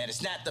businessman.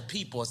 It's not the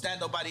people. It's not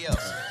nobody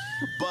else.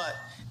 But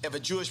if a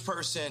Jewish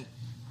person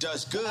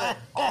does good,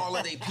 all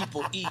of their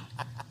people eat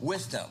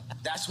with them.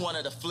 That's one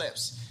of the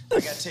flips.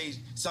 I gotta tell you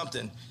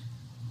something.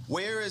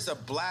 Where is a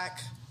black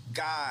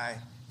guy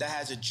that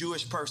has a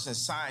Jewish person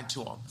signed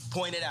to him?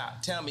 Point it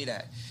out. Tell me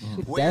that.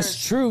 Where That's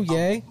is true, a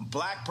yay.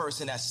 black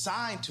person that's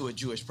signed to a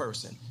Jewish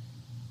person?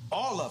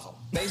 All of them.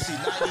 Basically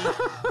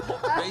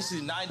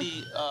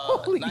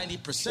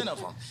 90% of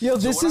them. Yo, So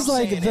this what is I'm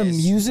like saying the is,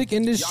 music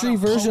industry y'all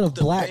done version of poked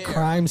the black bear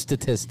crime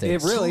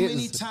statistics. It really too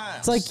many is. times.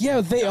 It's like,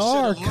 yeah, they Y'all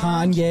are should've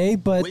learned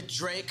Kanye, but with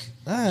Drake,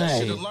 Aye. y'all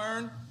should have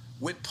learned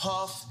with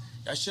Puff.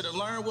 Y'all should have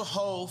learned with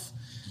Hove.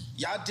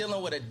 Y'all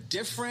dealing with a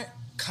different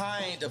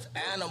kind of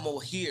animal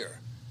here.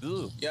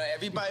 You know,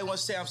 everybody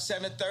wants to say I'm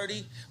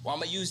 730. Well,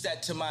 I'm gonna use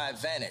that to my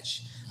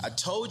advantage. I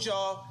told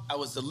y'all I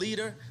was the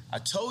leader. I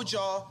told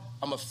y'all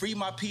I'm gonna free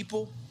my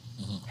people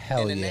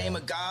hell in the yeah. name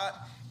of God,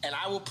 and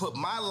I will put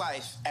my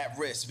life at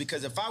risk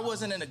because if I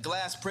wasn't in a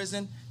glass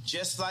prison,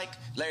 just like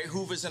Larry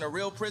Hoover's in a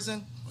real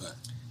prison,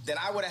 then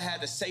I would have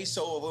had to say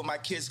so when my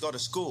kids go to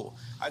school.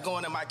 I go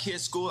into my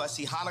kids' school, I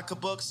see Hanukkah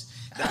books,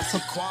 then I see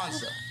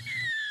Kwanzaa.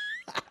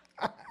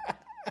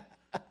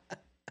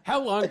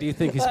 How long do you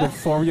think he's been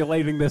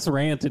formulating this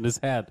rant in his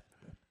head?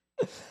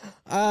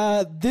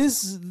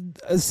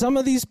 Some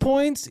of these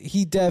points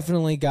he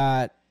definitely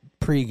got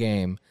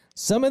pregame.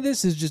 Some of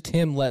this is just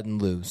him letting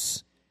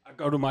loose. I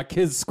go to my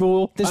kids'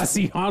 school. I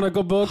see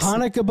Hanukkah books.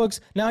 Hanukkah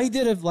books. Now he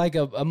did it like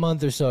a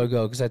month or so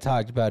ago because I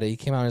talked about it. He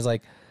came out and was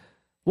like,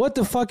 "What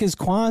the fuck is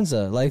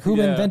Kwanzaa? Like, who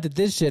invented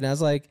this shit?" And I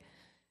was like,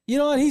 "You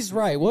know what? He's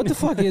right. What the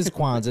fuck is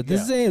Kwanzaa?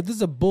 This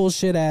is a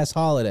bullshit ass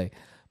holiday."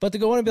 But to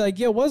go in and be like,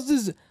 "Yeah, what's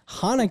this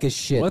Hanukkah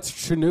shit? What's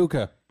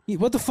Chanukah?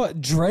 What the fuck?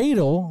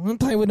 Dreidel? I'm not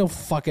playing with no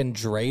fucking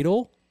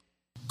dreidel."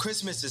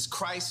 Christmas is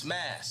Christ's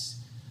Mass.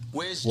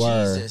 Where's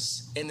Word.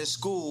 Jesus in the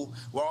school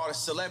where all the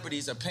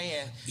celebrities are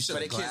paying You for said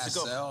their a kids glass to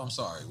go? cell? I'm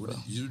sorry. What did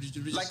you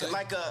just Like, say?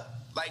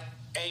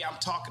 hey, I'm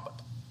talking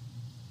about.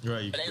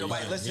 Right. But ain't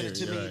nobody listening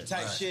to me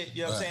type shit.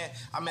 You know what I'm saying?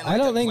 I'm in I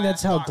don't think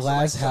that's how box of,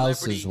 glass houses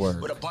celebrity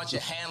work. With a bunch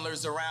of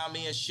handlers around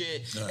me and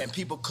shit, and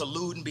people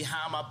colluding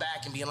behind my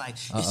back and being like,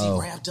 "Is Uh-oh.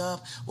 he ramped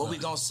up? What we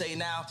gonna say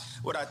now?"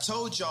 What I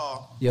told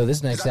y'all. Yo,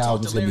 this next 'cause I talked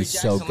album's to gonna be Larry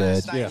so Jackson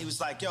last good. night, Yeah. He was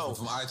like, "Yo,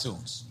 From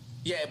iTunes.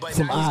 yeah, but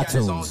From now he's got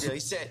his own iTunes. deal." He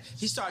said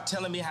he started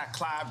telling me how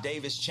Clive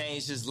Davis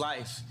changed his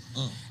life.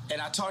 And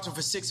I talked to him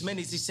for 6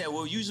 minutes. He said,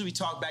 "Well, usually we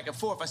talk back and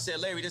forth." I said,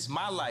 "Larry, this is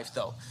my life,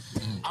 though.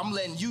 I'm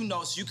letting you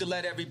know so you can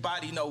let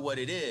everybody know what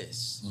it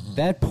is.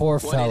 That poor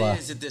What fella. it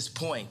is at this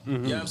point." You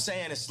know what I'm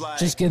saying? It's like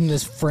Just getting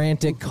this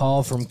frantic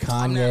call from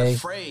I'm not Kanye.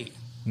 afraid.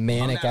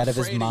 manic I'm not out of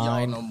his afraid y'all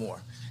mind. no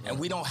more. And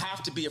we don't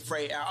have to be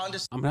afraid. I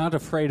understand. I'm not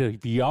afraid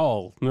of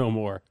y'all no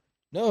more.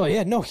 No,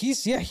 he's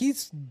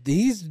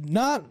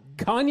not.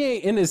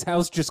 Kanye in his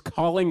house just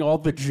calling all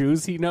the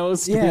Jews he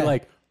knows to be Yeah.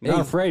 like, not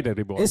Hey, afraid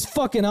anymore. It's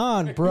fucking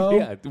on, bro.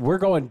 Yeah, we're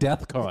going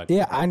DEFCON.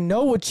 Yeah, I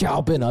know what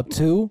y'all been up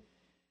to.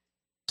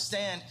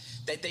 Understand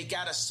that they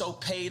got us so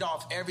paid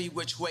off every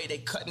which way they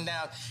cutting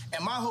down.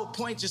 And my whole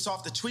point just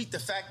off the tweet, the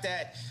fact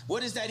that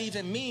what does that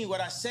even mean, what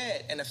I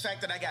said? And the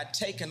fact that I got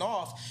taken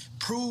off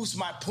proves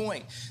my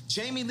point.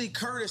 Jamie Lee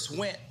Curtis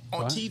went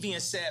on TV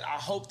and said, I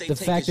hope they The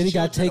take fact that his he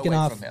got children taken away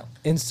off from him.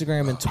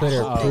 Instagram and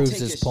Twitter I hope proves they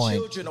take his point.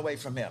 children away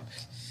from him.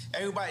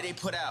 Everybody they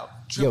put out.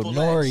 Yo, Triple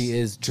Nori X,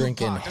 is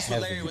drinking Tupac. That's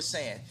what heavy. Larry was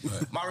saying.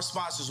 My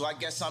response was, well, I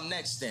guess I'm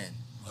next then.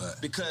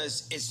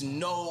 Because it's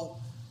no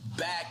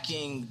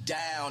backing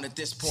down at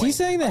this point. Is he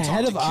saying the I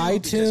head of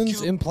talked to Q because iTunes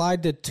Q-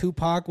 implied that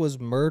Tupac was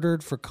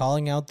murdered for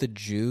calling out the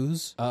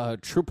Jews?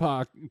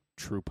 Tupac,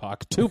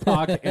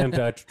 and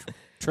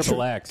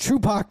Triple X.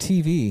 Tupac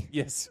TV.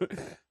 Yes.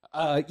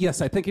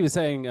 Yes, I think he was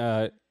saying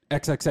XXX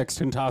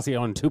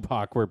Tentacion and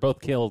Tupac were both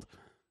killed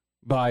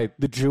by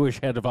the Jewish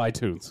head of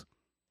iTunes.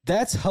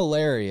 That's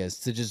hilarious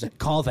to just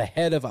call the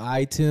head of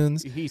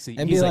iTunes He's and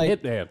a be like,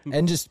 hitman.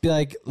 and just be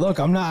like, look,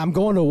 I'm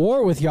going to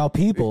war with y'all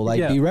people. Like,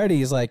 Yeah. be ready.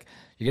 He's like,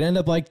 you're gonna end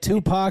up like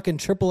Tupac and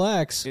Triple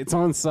X. It's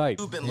on site.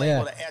 You've been Yeah.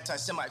 labeled an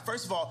anti-Semite.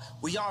 First of all,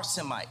 we are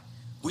Semite.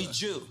 We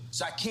Jew.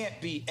 So I can't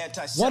be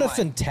anti-Semite. What a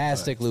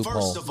fantastic loophole.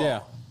 First of all,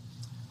 Yeah.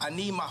 I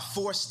need my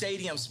 4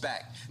 stadiums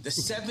back. The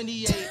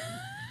 78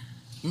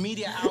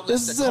 media outlets.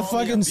 This is that a called me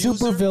fucking abuser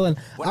super villain.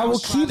 when I will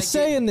was trying keep to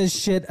saying this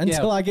shit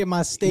until Yeah. I get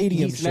my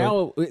stadium He's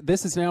show.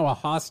 this is now a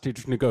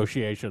hostage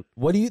negotiation.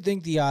 What do you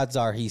think the odds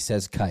are he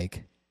says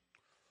kike?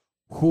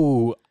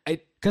 I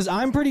Because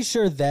I'm pretty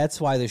sure that's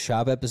why the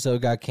shop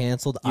episode got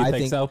canceled. You I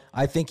think so?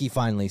 I think he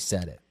finally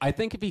said it.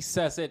 think if he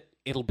says it,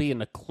 it'll be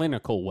in a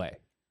clinical way.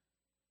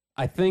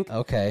 I think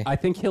Okay. I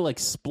think he'll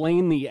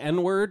explain the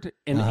N-word,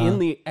 and in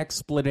the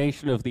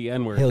explanation of the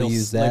N-word, He'll he'll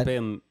use slip that?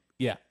 in.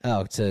 Yeah.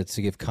 Oh, to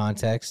give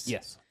context?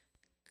 Yes.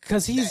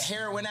 Because That he's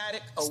heroin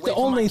addict. it's away the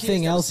from my only kids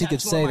thing that else he could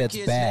tattooing say my that's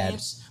kids' bad.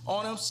 names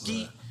on him.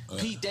 Skeet,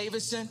 Pete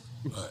Davidson.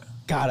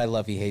 God, I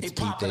love he hates He Pete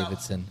popping up.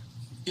 Davidson.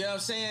 You know what I'm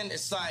saying?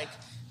 It's like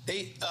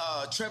they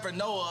Trevor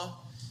Noah,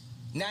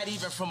 not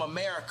even from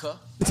America.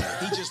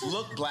 He just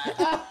looked black.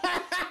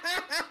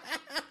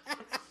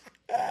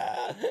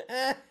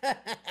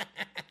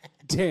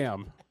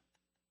 Damn.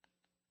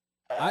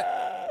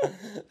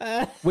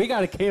 We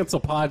got to cancel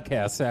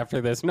podcasts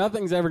after this.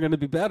 Nothing's ever going to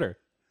be better.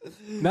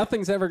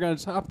 Nothing's ever going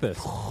to top this.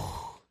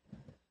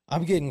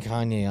 I'm getting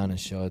Kanye on a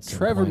show. At some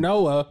Trevor point.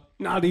 Noah,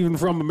 not even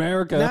from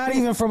America. Not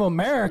even from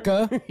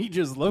America. He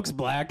just looks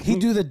black. He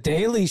do the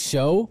Daily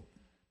Show.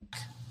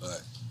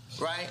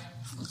 Right?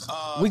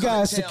 We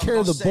gotta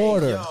secure the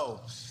border. Yo,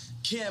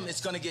 Kim,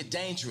 it's gonna get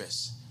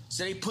dangerous.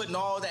 So they putting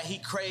all that he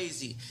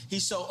crazy.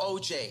 He's so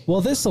OJ. Well,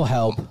 this will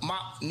help.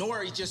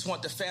 Nori just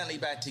want the family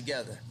back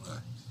together.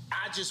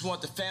 I just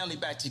want the family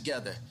back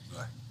together.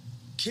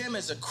 Kim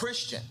is a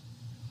Christian.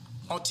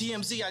 On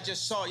TMZ, I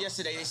just saw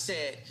yesterday, they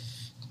said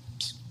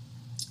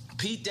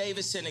Pete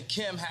Davidson and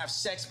Kim have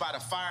sex by the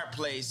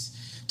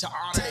fireplace to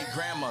honor their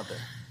grandmother.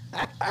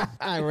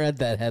 I read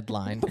that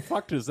headline. What the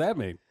fuck does that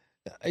mean?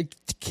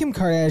 Kim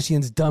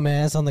Kardashian's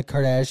dumbass on the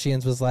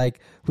Kardashians was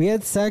like, we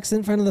had sex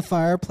in front of the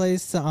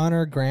fireplace to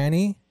honor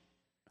Granny.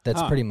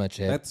 That's Huh. pretty much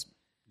it. That's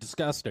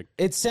disgusting.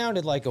 It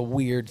sounded like a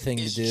weird thing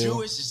It's to do.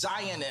 Jewish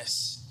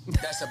Zionists.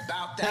 that's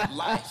about that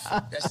life,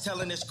 that's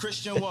telling this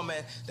Christian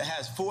woman that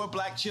has 4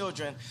 black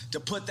children to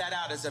put that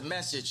out as a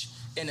message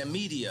in the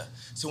media.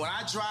 So when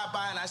I drive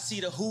by and I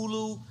see the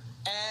Hulu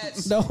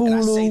ads, and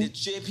I see the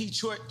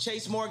JP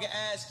Chase Morgan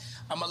ads,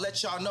 I'm going to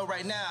let y'all know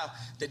right now,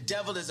 the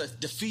devil is a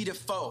defeated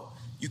foe.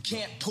 You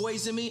can't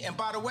poison me. And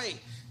by the way,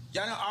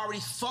 y'all done already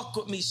fuck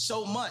with me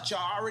so much.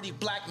 Y'all already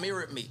Black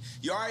Mirrored me.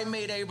 You already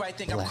made everybody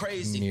think I'm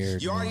crazy.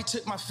 You already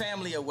took my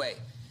family away.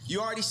 You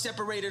already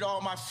separated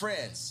all my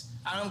friends.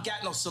 I don't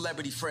got no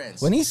celebrity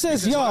friends. When he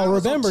says y'all,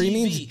 remember, he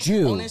means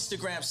Jew. On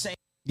Instagram saying,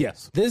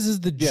 yes. This is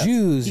the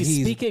Jews.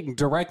 He's speaking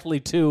directly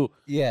to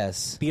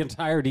yes, the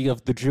entirety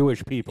of the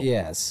Jewish people.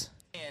 Yes.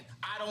 and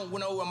I don't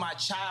know where my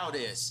child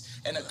is.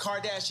 And the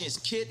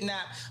Kardashians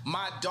kidnapped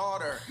my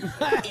daughter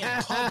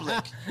in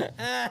public.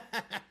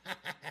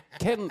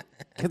 Can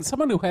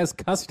someone who has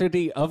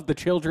custody of the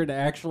children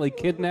actually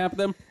kidnap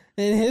them?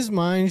 In his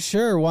mind,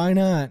 sure, why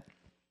not?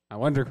 I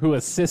wonder who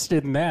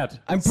assisted in that.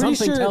 I'm pretty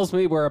Something sure- tells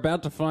me we're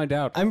about to find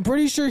out. I'm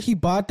pretty sure he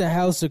bought the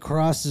house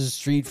across the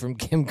street from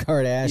Kim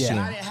Kardashian. And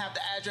I didn't have the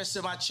address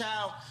of my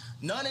child.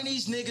 None of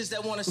these niggas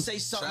that want to say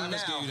something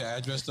Travis now. gave you the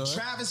address, though?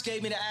 Travis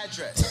gave me the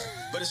address.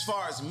 But as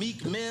far as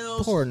Meek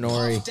Mills, Poor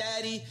Nori. Puff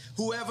Daddy,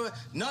 whoever,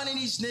 none of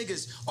these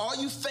niggas, all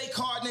you fake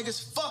hard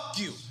niggas, fuck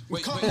you.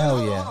 Wait, Come wait. down, Hell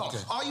hold on, yeah. hold on.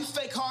 Okay. All you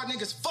fake hard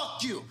niggas,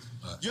 fuck you.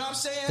 You know what I'm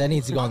saying? That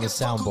needs to go on the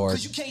soundboard.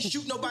 Because you can't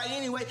shoot nobody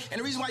anyway. And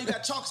the reason why you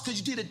got talk is because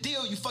you did a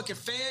deal, you fucking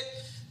fed.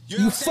 You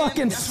know You what I'm saying?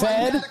 fucking That's why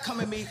fed? you gotta come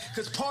at me,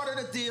 because part of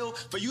the deal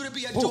for you to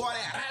be a daughter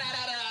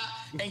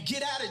and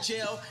get out of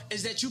jail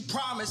is that you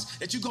promise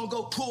that you're gonna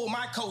go pull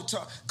my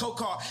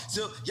co-car.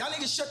 So y'all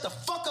niggas shut the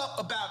fuck up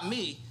about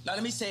me. Now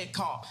let me say it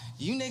calm.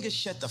 You niggas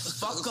shut the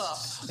fuck up.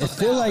 I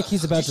feel like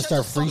he's about to You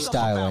shut start the fuck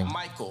up freestyling. about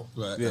Michael.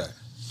 Right, Yeah. right.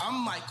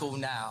 I'm Michael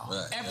now.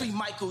 Right, Every right.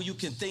 Michael you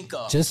can think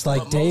of. Just like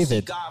but mostly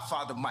David.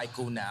 Godfather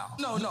Michael now.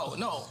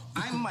 No.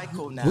 I'm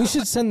Michael now. We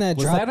should send that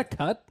Was drop. that a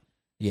cut?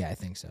 Yeah, I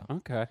think so.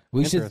 Okay.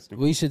 We should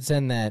Interesting.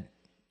 send that,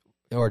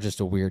 or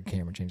just a weird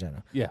camera change. I don't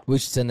know. Yeah. We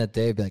should send that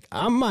Dave. Be like,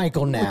 I'm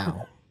Michael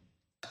now.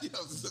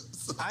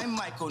 I'm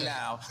Michael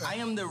now. I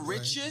am the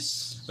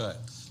richest Right.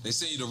 They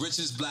say you're the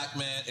richest black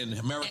man in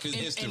American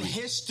history. in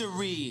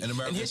history. In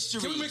America. In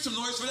history. Can we make some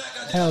noise for that?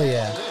 Goddamn? Hell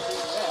yeah.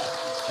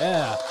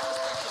 Yeah.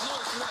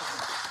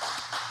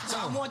 So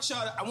I want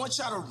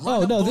y'all to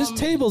run Oh, no, up this on me.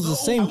 table's the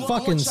same I want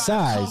fucking y'all to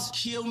come size.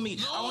 kill me.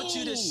 I want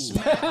you to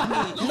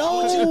smack me.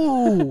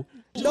 No.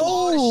 Do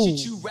all the No.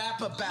 shit you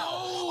rap about.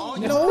 All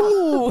your-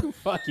 No.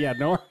 Fuck yeah,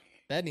 Nor.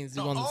 That needs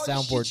to go on the all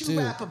soundboard shit you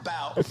too. rap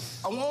about.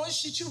 I want all the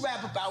shit you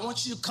rap about. I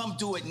want you to come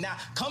do it now.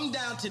 Come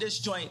down to this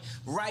joint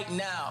right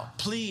now,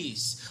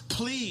 please,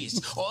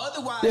 or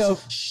otherwise, Yo.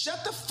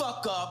 shut the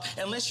fuck up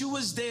unless you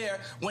was there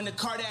when the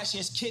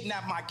Kardashians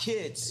kidnapped my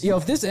kids. Yo,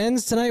 if this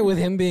ends tonight with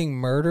him being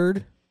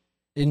murdered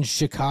in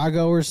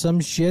Chicago or some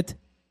shit,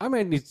 I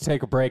might need to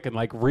take a break and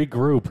like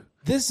regroup.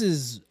 this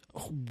is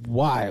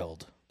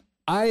wild.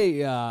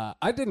 I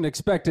didn't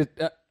expect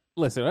it.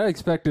 Listen, I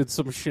expected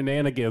some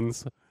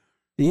shenanigans.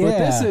 Yeah. But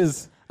this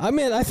is. I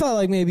mean, I thought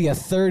like maybe a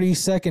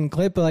 30-second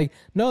clip, but like,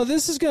 no,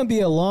 this is going to be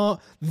a long.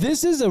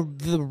 This is a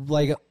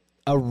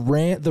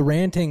rant, the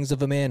rantings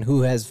of a man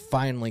who has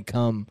finally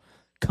come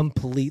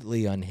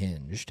completely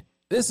unhinged.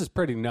 This is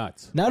pretty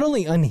nuts. Not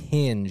only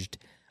unhinged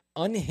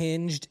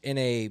in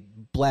a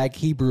black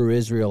Hebrew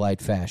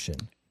Israelite fashion.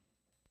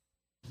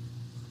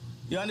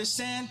 You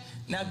understand?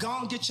 Now go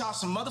and get y'all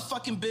some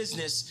motherfucking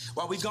business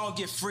while we go and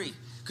get free.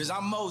 Because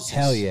I'm Moses.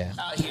 Hell yeah.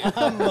 Out here. You know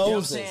what I'm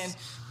Moses. saying?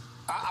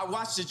 I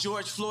watched the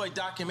George Floyd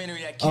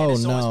documentary that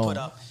Candace no. always put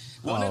up.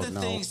 One of Oh, the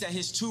no. things that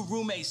his 2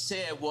 roommates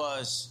said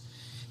was,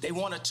 they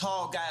want a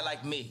tall guy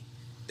like me.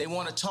 They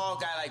want a tall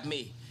guy like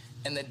me.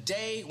 And the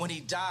day when he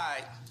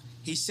died,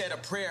 he said a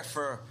prayer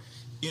for,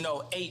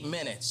 8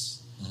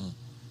 minutes.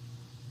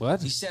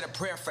 What? He said a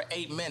prayer for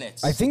 8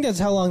 minutes. I think that's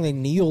how long they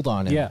kneeled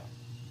on him. Yeah.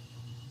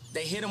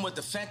 They hit him with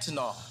the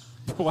fentanyl.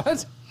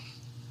 What?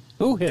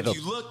 Who hit If him?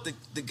 you look,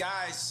 the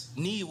guy's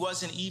knee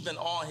wasn't even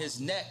on his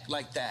neck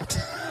like that.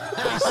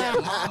 They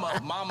said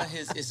Mama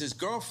is his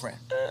girlfriend.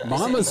 They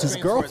Mama's said he his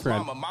screamed for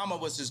girlfriend. Mama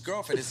was his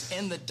girlfriend. It's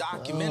in the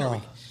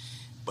documentary.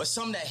 But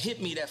something that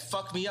hit me, that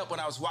fucked me up when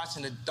I was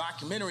watching the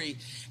documentary,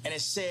 and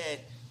it said,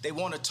 they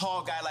want a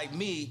tall guy like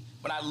me.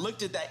 When I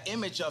looked at that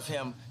image of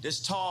him, this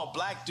tall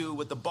black dude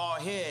with the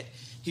bald head,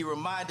 he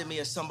reminded me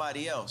of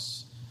somebody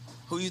else.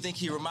 Who you think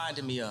he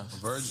reminded me of?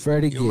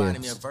 Freddie He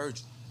reminded me Gibbs. of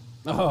Virgil.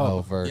 Oh, You know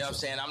what Virgil. I'm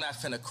saying? I'm not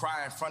finna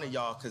cry in front of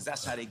y'all because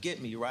that's how they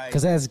get me, right?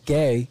 Because that's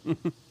gay.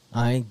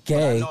 I ain't But I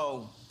gay.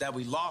 know that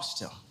we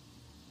lost him.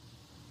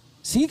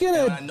 Is he And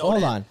gonna I know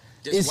hold that on?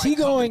 this Is he white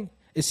going?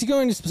 Is he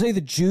going to say the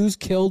Jews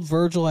killed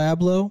Virgil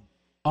Abloh?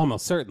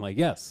 Almost certainly,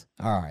 yes.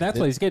 All right, That's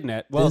what he's getting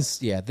at. Well,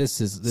 this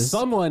is.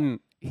 someone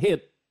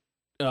hit.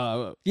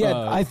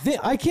 I think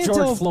I can't George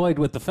tell. Floyd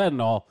with the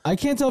fentanyl. I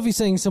can't tell if he's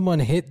saying someone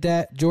hit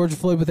that George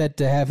Floyd with that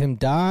to have him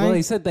die. Well,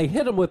 he said they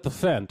hit him with the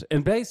fent,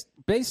 and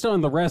based on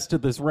the rest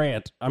of this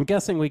rant, I'm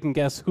guessing we can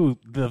guess who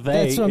the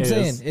they That's what I'm is.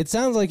 saying. It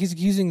sounds like he's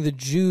accusing the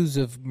Jews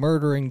of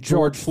murdering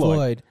George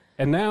Floyd.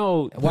 And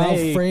now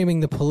while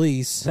framing the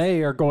police.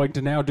 They are going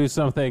to now do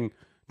something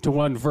to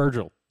one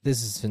Virgil.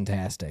 This is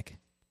fantastic.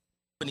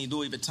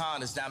 Louis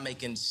Vuitton is now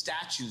making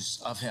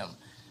statues of him,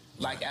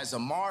 like as a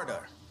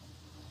martyr.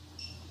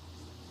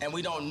 And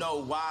we don't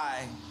know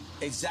why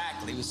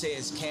exactly. We say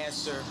it's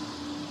cancer.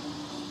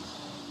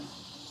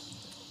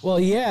 Well,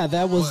 yeah,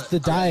 that was the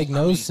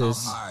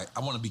diagnosis. I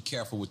want to be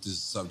careful with this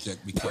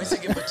subject because. Wait a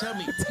second, but tell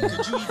me,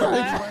 did you even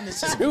run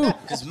this?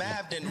 Because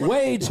Mav didn't.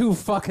 Way too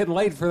fucking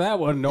late for that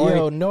one, Nori.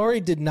 Yo,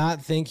 Nori did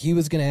not think he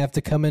was going to have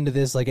to come into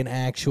this like an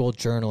actual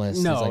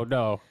journalist.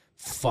 No.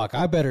 Fuck,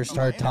 I better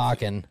start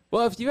talking.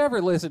 Well, if you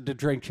ever listened to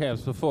Drink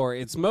Champs before,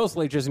 it's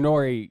mostly just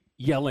Nori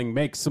yelling,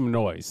 make some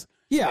noise.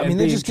 Yeah, I mean,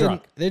 they're just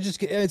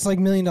it's like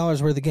 $1 million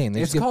worth of game.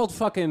 It's called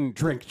fucking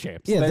Drink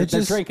Champs. Yeah,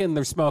 they're drinking,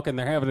 they're smoking,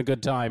 they're having a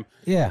good time.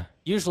 Yeah.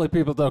 Usually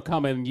people don't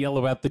come in and yell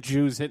about the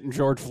Jews hitting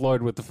George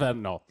Floyd with the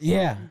fentanyl.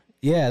 Yeah.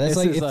 That's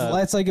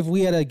like if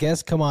we had a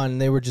guest come on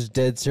and they were just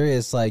dead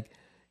serious, like,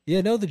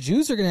 yeah, no, the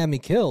Jews are going to have me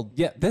killed.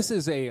 Yeah, this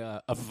is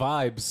a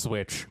vibe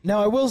switch.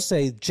 Now, I will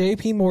say,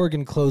 J.P.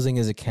 Morgan closing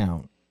his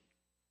account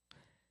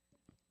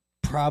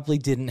probably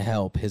didn't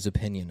help his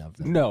opinion of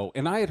them. No,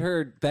 and I had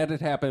heard that had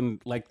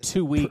happened like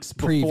 2 weeks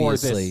before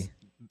previously.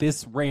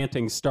 This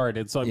ranting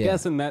started. So I'm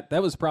guessing that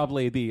was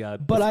probably the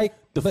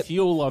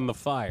fuel on the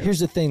fire. Here's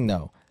the thing,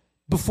 though.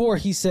 Before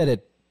he said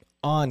it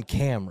on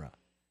camera.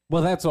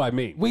 Well, that's what I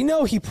mean. We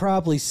know he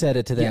probably said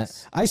it to them.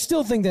 Yes. I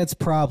still think that's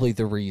probably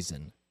the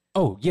reason.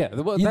 Oh, yeah.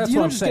 Well, You that's don't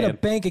what I'm just saying. get a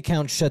bank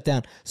account shut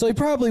down. So he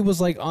probably was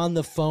like on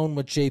the phone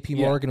with JP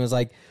Morgan was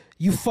like,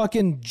 you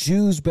fucking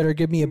Jews better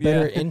give me a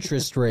better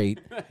interest rate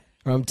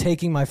or I'm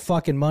taking my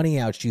fucking money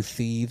out, you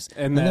thieves.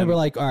 And then we're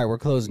like, all right, we're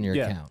closing your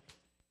account.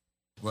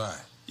 Right.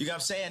 You know what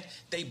I'm saying?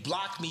 They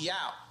blocked me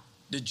out.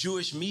 The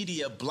Jewish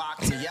media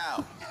blocked me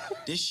out.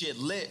 This shit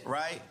lit,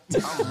 right?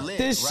 I'm lit.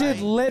 This right?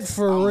 shit lit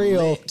for I'm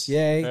real. Lit.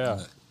 Yay.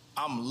 Yeah.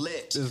 I'm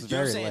lit. This is You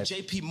know what I'm very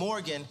saying? lit. JP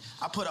Morgan,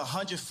 I put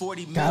 $140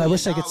 million. God, I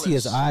wish I could see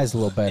his eyes a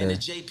little better.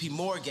 Into JP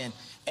Morgan,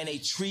 and they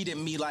treated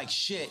me like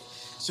shit.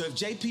 So if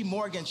JP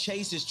Morgan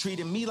Chase is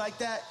treating me like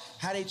that,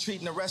 how they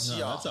treating the rest of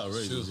y'all? That's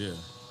outrageous, yeah.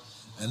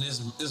 And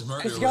this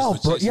murder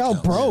Y'all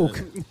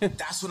broke.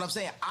 That's what I'm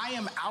saying. I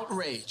am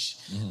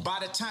outraged. By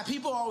the time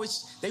people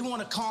they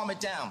want to calm it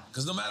down.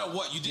 Because no matter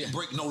what, you didn't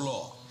break no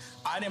law.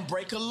 I didn't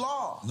break a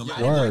law. No I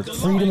matter didn't Word. break a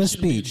law. Freedom of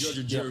Shouldn't be speech. judge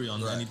or jury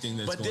on anything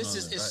that's But going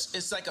this on. is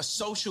it's like a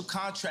social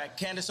contract.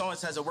 Candace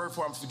Owens has a word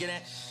for it. I'm forgetting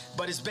it.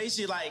 But it's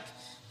basically like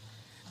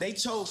they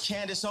told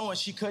Candace Owens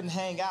she couldn't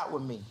hang out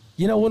with me.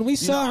 You know, when we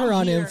saw her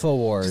on here-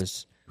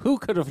 InfoWars, Who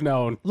could have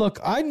known? look,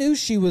 I knew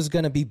she was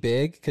going to be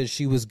big because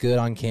she was good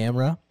on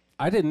camera.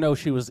 I didn't know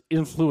she was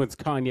influenced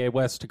Kanye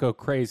West to go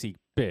crazy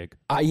big.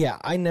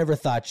 I never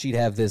thought she'd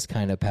have this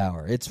kind of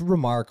power. It's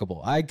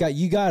remarkable.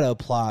 You got to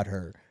applaud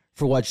her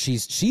for what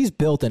she's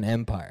built an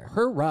empire.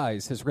 Her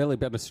rise has really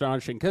been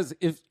astonishing because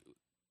if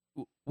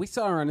we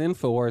saw her on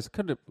InfoWars,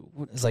 could have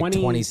It's like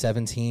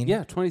 2017. Yeah,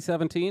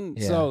 2017.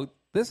 Yeah. So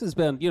this has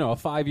been, a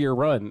 5-year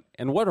run,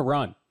 and what a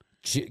run.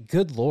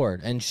 Good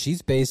Lord. And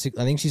she's I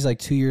think she's like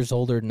 2 years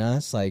older than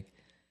us. Like,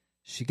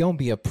 she going to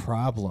be a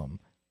problem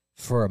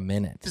for a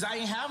minute. Because I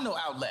didn't have no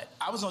outlet.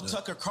 I was on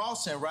Tucker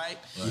Carlson, right?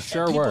 You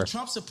sure and people, were.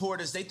 Trump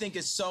supporters, they think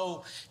it's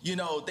so,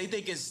 they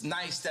think it's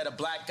nice that a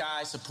black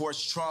guy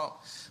supports Trump.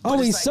 Oh,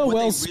 it's he's so would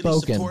they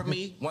well-spoken. Really support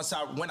me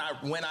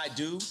when I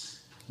do?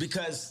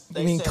 Because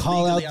they You mean said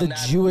call legally out I'm the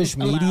not Jewish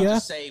allowed media? to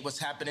say what's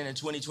happening in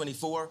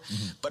 2024.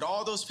 But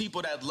all those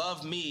people that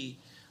love me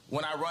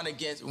when I run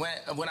against when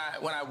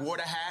I wore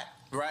the hat,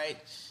 right?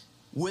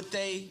 Would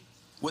they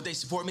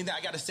support me?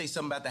 I got to say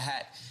something about the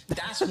hat.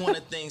 That's one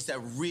of the things that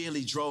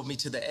really drove me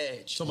to the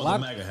edge. Some of the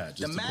MAGA hat.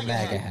 The Just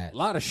MAGA hat. A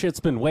lot of shit's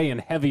been weighing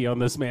heavy on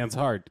this man's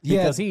heart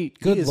Yeah, because he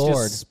good is Lord.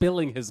 just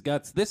spilling his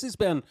guts. This has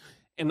been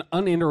an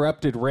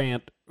uninterrupted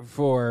rant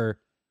for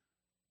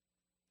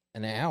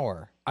An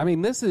hour. I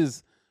mean,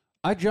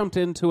 I jumped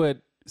into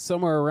it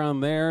somewhere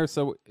around there.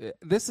 So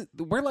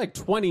we're like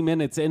 20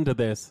 minutes into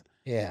this,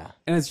 Yeah.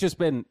 and it's just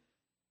been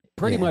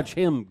pretty Yeah. much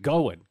him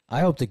going.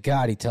 I hope to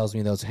God he tells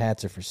me those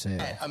hats are for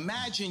sale.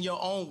 Imagine your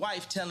own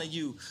wife telling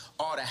you,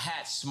 "Oh, the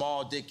hat's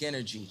small dick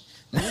energy."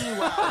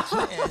 Meanwhile,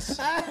 Clinton's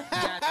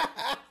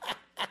got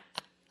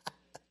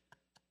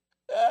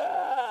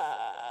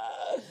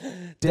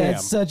Damn,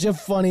 That's such a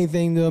funny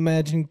thing to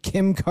imagine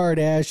Kim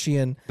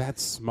Kardashian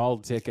that's small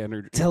dick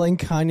energy. telling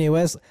Kanye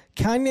West,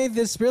 Kanye,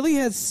 this really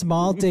has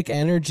small dick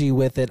energy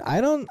with it. I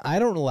don't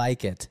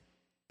like it.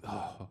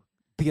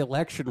 The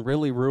election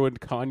really ruined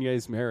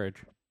Kanye's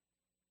marriage.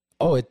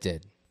 Oh, it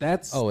did.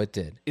 That's It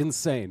did.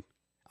 insane.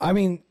 I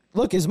mean,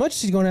 look, as much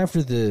as he's going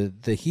after the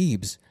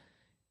Hebes,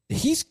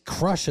 he's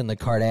crushing the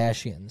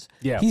Kardashians.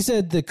 Yeah. He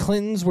said the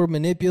Clintons were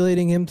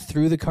manipulating him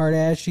through the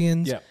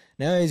Kardashians. Yeah.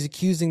 Now he's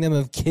accusing them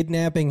of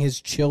kidnapping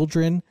his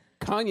children.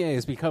 Kanye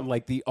has become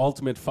like the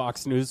ultimate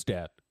Fox News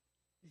dad.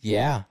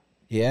 Yeah.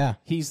 Yeah.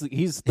 He's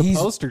the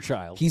poster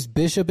child. He's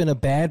Bishop in a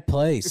bad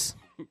place.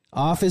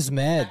 Off his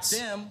meds.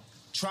 them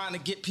trying to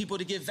get people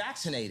to get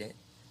vaccinated.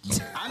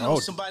 I know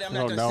somebody, I'm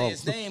not going to say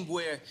his name,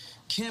 where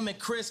Kim and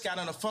Chris got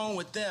on the phone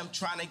with them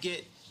trying to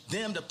get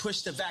them to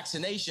push the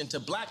vaccination to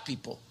black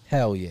people.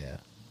 Hell yeah.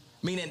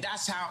 Meaning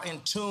that's how in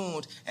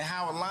tuned and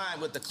how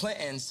aligned with the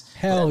Clintons,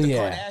 Hell the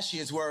yeah.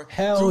 Kardashians were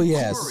Hell through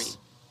yes.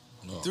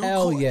 Corey. Through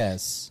Hell Corey.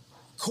 yes.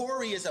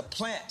 Corey is a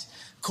plant.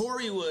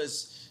 Corey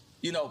was,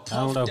 I don't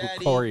Puff know Daddy,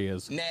 who Corey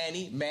is.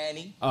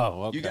 Manny.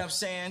 Oh, okay. You get what I'm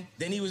saying?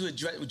 Then he was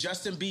with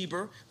Justin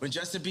Bieber when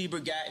Justin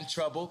Bieber got in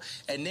trouble.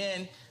 And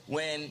then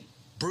when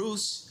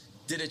Bruce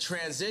did a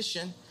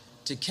transition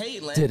to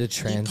Caitlyn. Did a He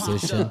transition.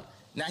 popped up.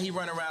 Now he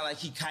run around like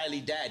he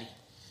Kylie Daddy.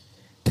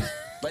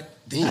 But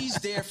he's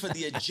there for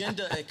the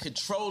agenda and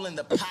controlling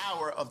the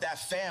power of that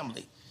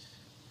family.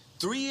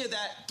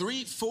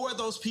 4 of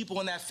those people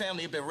in that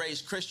family have been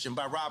raised Christian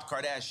by Rob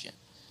Kardashian.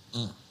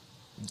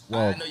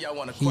 Well, I know y'all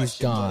want to he's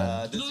question,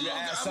 gone. but you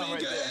ask something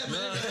right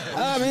there.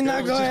 I mean,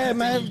 now go ahead,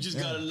 man. You just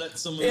gotta let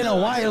some In a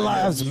White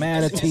Lives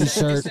Matter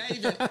t-shirt.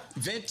 It's not even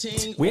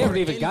venting We or haven't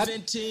even got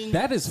inventing.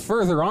 that. Is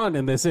further on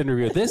in this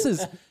interview. This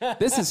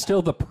is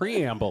still the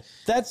preamble.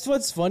 That's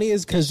what's funny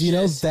is because It's you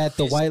know just- that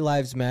the it's- White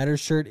Lives Matter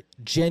shirt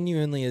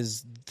genuinely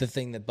is the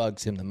thing that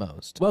bugs him the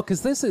most. Well,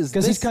 because this is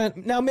Because he's kind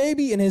of, now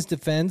maybe in his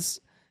defense,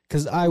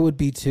 because I would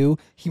be too,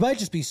 he might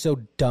just be so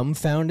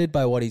dumbfounded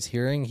by what he's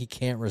hearing he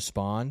can't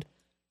respond.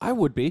 I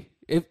would be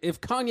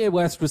if Kanye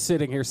West was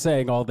sitting here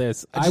saying all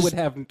this. I just- would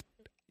have.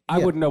 I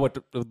Yeah. wouldn't know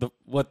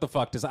what the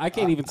fuck does. I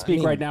can't even speak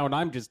mean, right now, and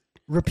I'm just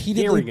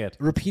hearing it.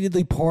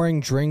 Repeatedly pouring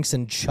drinks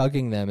and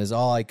chugging them is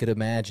all I could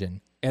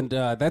imagine. And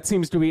that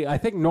seems to be. I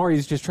think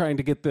Nori's just trying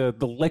to get the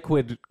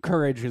liquid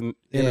courage in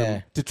Yeah.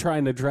 him to try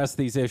and address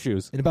these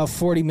issues. In about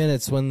 40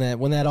 minutes, when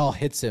that all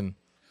hits him,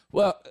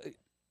 Well,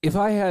 if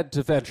I had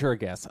to venture a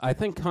guess, I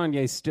think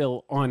Kanye's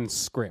still on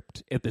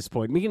script at this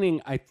point.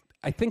 Meaning,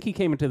 I think he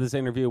came into this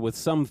interview with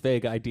some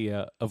vague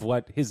idea of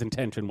what his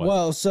intention was.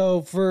 well,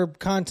 so for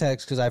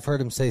context, because I've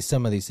heard him say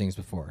some of these things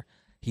before,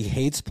 he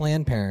hates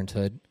Planned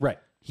Parenthood. Right.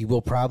 He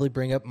will probably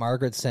bring up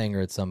Margaret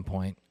Sanger at some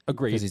point.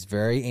 Agreed. Because he's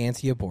very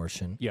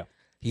anti-abortion. Yeah.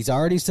 He's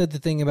already said the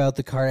thing about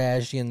the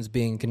Kardashians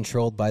being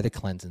controlled by the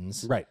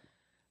Clintons. Right.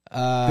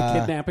 The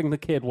kidnapping the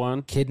kid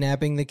one.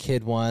 Kidnapping the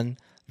kid one.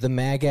 The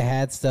MAGA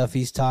hat stuff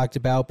he's talked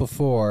about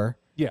before.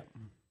 Yeah.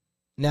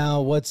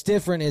 Now, what's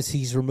different is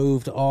he's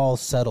removed all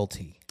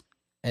subtlety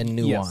and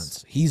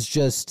nuance. He's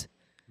just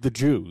The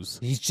Jews.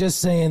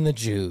 saying the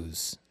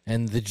Jews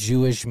and the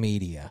Jewish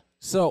media.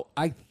 So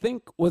I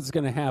think what's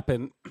going to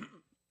happen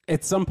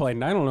at some point,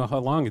 and I don't know how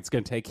long it's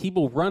going to take, he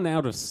will run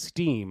out of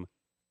steam,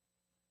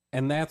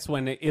 and that's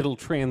when it'll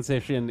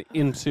transition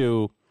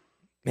into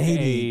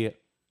Maybe.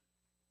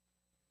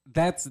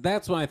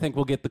 That's when I think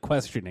we'll get the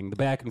questioning, the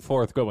back and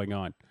forth going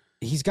on.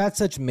 He's got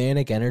such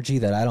manic energy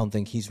that I don't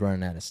think he's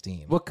running out of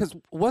steam. Well, because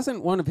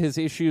wasn't one of his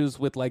issues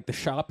with like the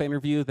shop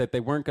interview that they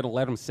weren't going to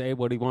let him say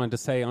what he wanted to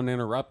say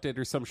uninterrupted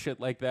or some shit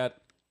like that?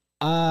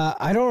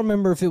 I don't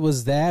remember if it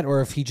was that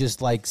or if he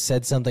just like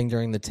said something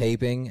during the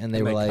taping and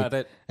they were like, cut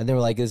it? and they were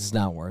like, this is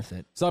not worth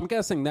it. So I'm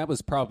guessing that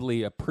was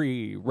probably a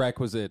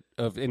prerequisite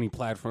of any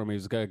platform he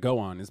was going to go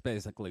on. Is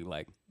basically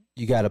like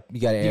You gotta air you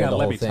got the to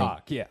let whole me thing.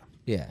 talk. Yeah,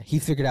 Yeah, he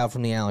figured out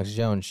from the Alex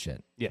Jones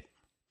shit. yeah.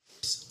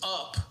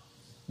 Up.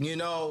 You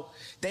know,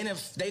 they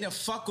done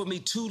fuck with me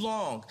too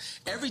long.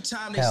 Every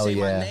time they Hell say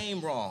yeah. my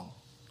name wrong,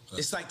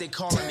 it's like they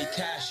calling me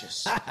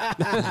Cassius.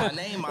 My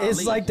name Ali.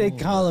 It's like they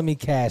calling me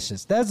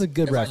Cassius. That's a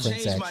good If I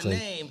reference, change actually. my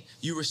name,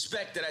 you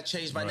respect that I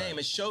changed my name.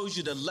 It shows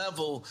you the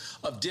level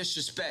of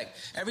disrespect.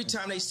 Every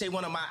time they say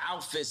one of my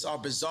outfits are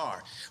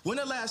bizarre. When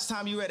the last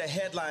time you read a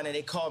headline and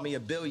they called me a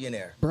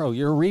billionaire? Bro,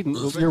 you're reading.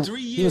 For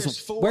 3 he years, was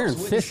Forbes wearing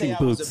wouldn't fishing say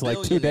I was boots a like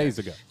 2 billionaire. days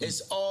ago.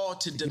 It's all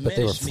to they were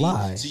diminish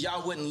fly. me, so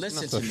y'all wouldn't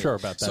listen so to me. sure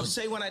about that. So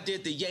say when I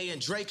did the Ye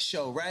and Drake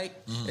show, right?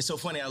 It's so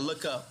funny. I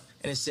look up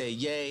and it said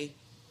Ye,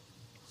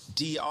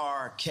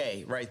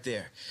 DRK, right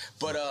there.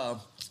 But I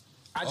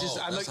that's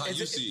look. how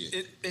you see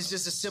it. It's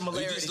just a Are you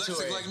similarity to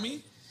dyslexic it. like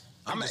me?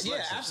 Yeah,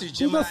 dyslexic. absolutely. Who the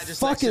Gemini,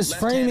 fuck dyslexic, is left-handed,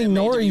 framing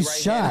made to be Nori's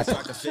right-handed shot? so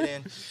I could fit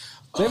in.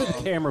 Maybe the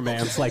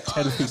cameraman's like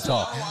 10 feet tall.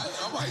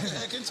 All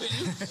right,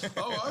 continue.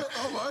 All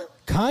right.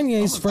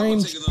 Kanye's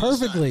framed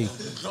perfectly.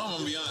 I'm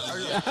gonna be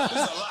honest. There's a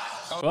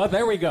lot. Well,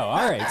 there we go.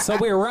 All right, so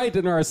we were right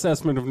in our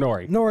assessment of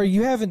Nori. Nora,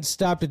 you haven't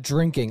stopped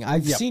drinking.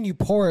 I've Yep. seen you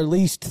pour at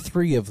least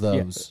 3 of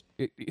those.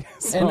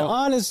 So, And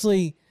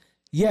honestly,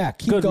 yeah,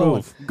 keep Good going.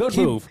 move. Good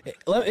Keep- move.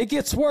 It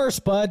gets worse,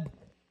 bud.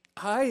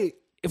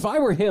 if I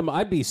were him,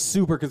 I'd be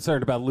super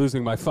concerned about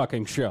losing my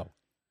fucking show.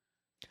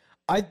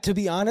 To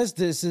be honest,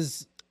 this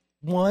is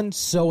 1,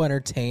 so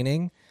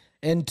entertaining,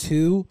 and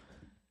 2,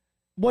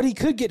 what he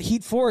could get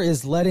heat for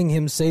is letting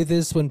him say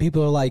this when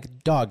people are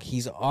like, dog,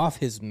 he's off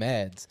his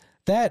meds.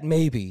 That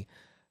maybe.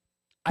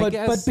 But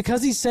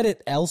because he said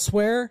it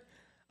elsewhere,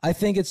 I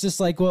think it's just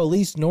like, well, at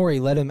least Nori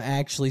let him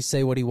actually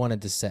say what he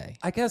wanted to say.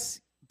 I guess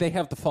they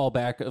have the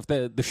fallback of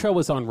the show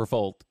is on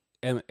Revolt,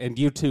 and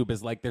YouTube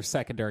is like their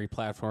secondary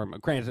platform.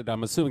 Granted,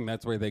 I'm assuming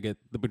that's where they get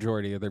the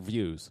majority of their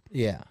views.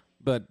 Yeah.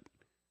 But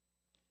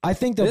I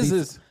think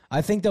This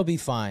they'll be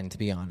fine, to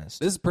be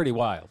honest. this is pretty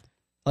wild.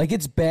 Like,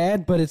 it's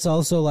bad, but it's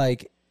also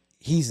like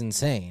he's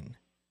insane.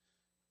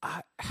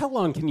 how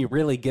long can you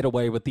really get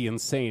away with the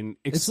insane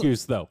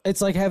excuse, though?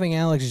 It's like having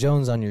Alex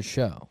Jones on your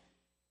show.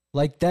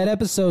 Like that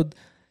episode,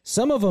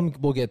 some of them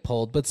will get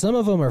pulled, but some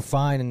of them are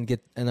fine and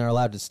they're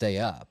allowed to stay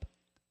up.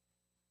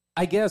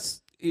 I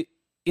guess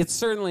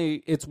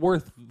it's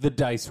worth the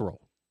dice roll.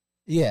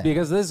 Yeah.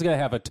 Because this is going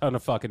to have a ton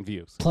of fucking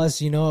views.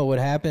 Plus, you know what would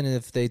happen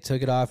if they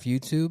took it off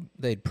YouTube?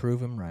 They'd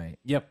prove him right.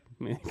 Yep.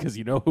 Because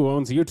you know who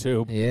owns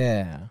YouTube.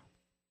 Yeah.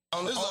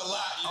 There's a lot.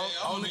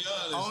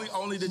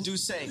 Only the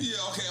Duce. Yeah,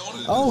 okay.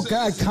 Only the Oh, Duce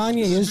God. is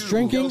Kanye is beautiful.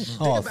 drinking?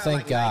 Think Oh, about thank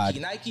like God.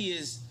 Nike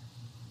is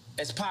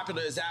as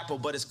popular as Apple,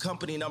 but it's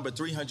company number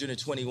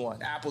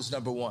 321. Apple's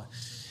number one.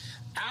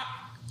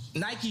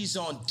 Nike's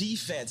on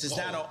defense. It's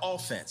not on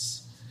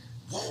offense.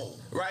 Whoa.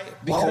 Right?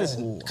 Because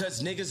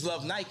niggas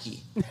love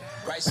Nike.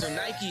 Right? So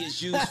Nike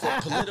is used for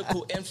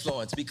political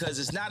influence because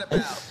it's not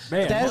about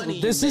Man. the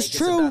money This you is make,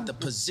 true. It's about the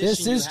position This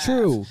is you have.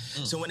 true.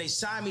 So when they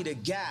signed me to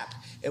Gap,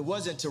 it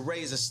wasn't to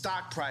raise a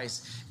stock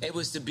price. It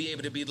was to be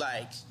able to be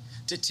like,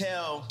 to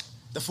tell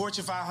the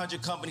Fortune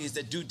 500 companies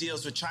that do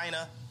deals with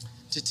China,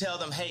 to tell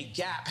them, hey,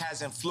 Gap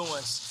has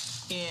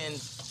influence in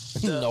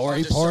the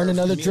Nori pouring underserved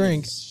another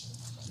drink. communities.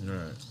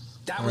 Right.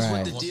 That was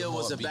what the Right. deal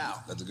was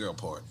about. Let the girl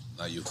pour it,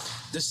 not you.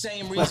 The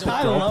same reason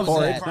I why love it was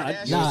that. the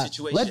Kardashian Nah,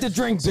 situation. let the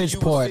drink So bitch you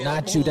pour would it, feel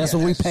not like, you. That's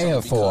what we pay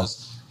her for.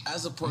 Because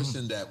as a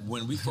person that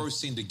when we first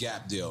seen the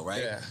Gap deal,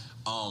 right?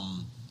 Yeah.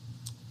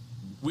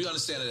 We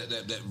understand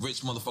that rich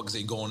motherfuckers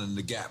ain't going in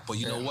the Gap, but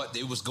you know what?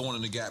 They was going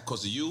in the Gap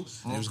because of you,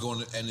 and it was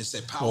going, and it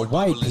said power. Well,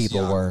 white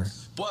people were.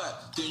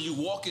 But then you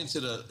walk into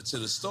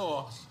the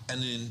store,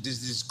 and then there's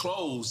these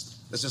clothes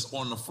that's just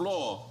on the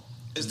floor.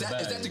 Is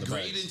that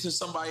degrading to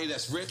somebody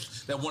that's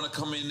rich that want to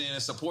come in there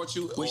and support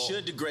you? We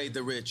should degrade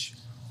the rich.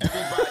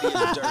 Everybody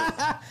is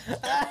dirt.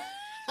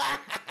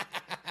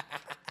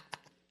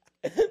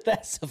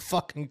 That's a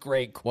fucking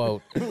great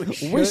quote.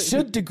 We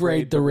should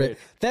degrade the rich.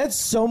 That's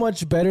so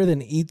much better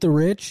than eat the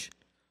rich.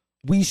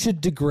 We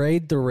should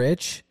degrade the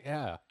rich.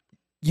 Yeah.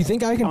 You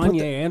think I can put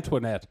Kanye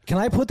Antoinette. Can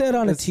I put that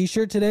on a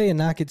t-shirt today and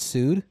not get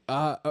sued?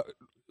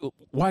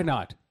 Why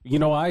not? You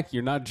know why?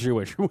 You're not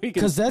Jewish. We can.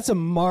 Because that's a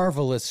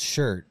marvelous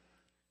shirt.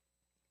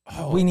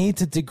 We need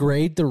to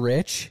degrade the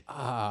rich.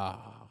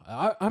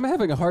 I'm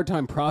having a hard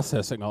time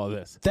processing all of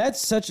this. That's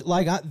such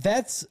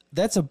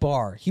that's a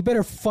bar. He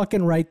better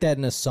fucking write that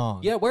in a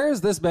song. Yeah, where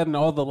has this been in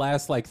all the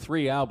last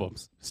 3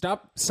 albums?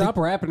 Stop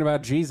rapping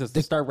about Jesus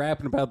to start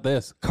rapping about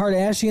this.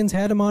 Kardashians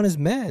had him on his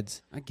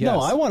meds. I guess. No,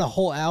 I want a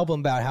whole album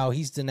about how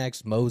he's the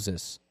next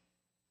Moses.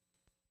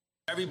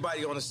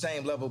 Everybody on the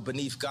same level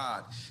beneath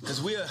God.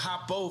 Because we'll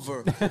hop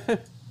over.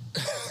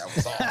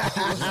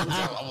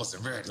 I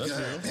wasn't very good.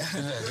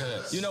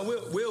 You know,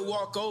 we'll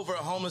walk over a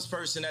homeless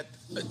person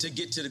to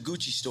get to the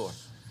Gucci store.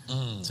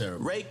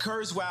 Terrible. Ray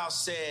Kurzweil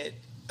said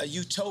a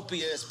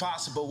utopia is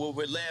possible where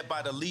we're led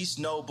by the least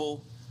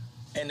noble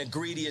and the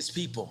greediest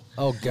people.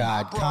 Oh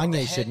God, I brought the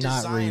Kanye head should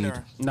not read.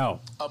 designer No.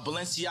 of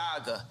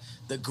Balenciaga,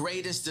 the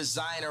greatest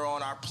designer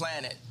on our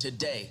planet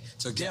today,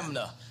 To Gap.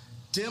 Dimna.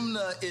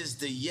 Dimna is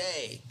the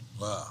Ye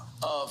Wow.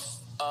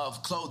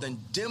 of clothing.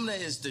 Dimna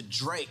is the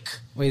Drake.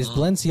 Wait, is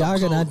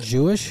Balenciaga not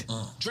Jewish?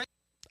 Drake.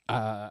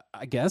 I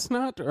guess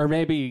not. Or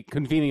maybe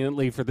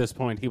conveniently for this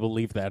point, he will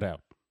leave that out.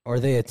 Or are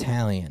they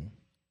Italian?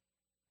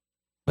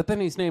 But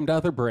then he's named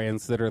other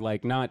brands that are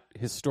not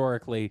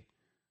historically.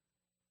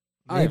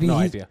 I have Maybe no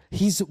idea.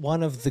 He's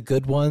one of the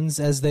good ones,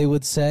 as they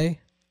would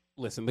say.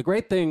 Listen, the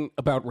great thing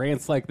about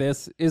rants like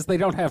this is they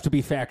don't have to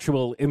be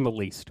factual in the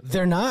least.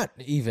 They're not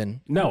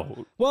even.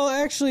 No. Well,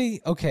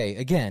 actually, okay,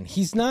 again,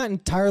 he's not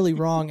entirely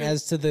wrong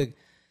as to the,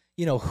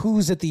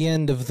 who's at the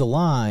end of the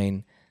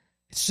line.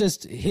 It's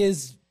just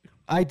his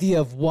idea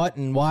of what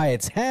and why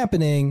it's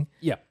happening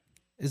Yeah.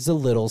 is a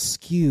little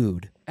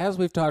skewed. As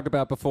we've talked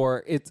about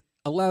before, it's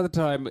a lot of the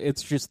time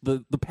it's just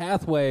the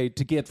pathway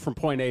to get from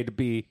point A to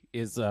B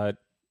is a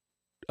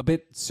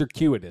bit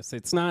circuitous.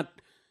 It's not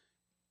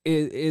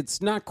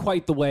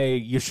quite the way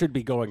you should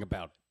be going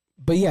about it.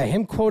 But yeah,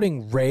 him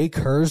quoting Ray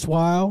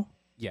Kurzweil,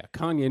 Yeah,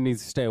 Kanye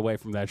needs to stay away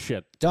from that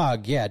shit.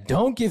 dog, yeah,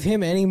 don't give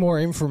him any more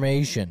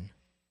information.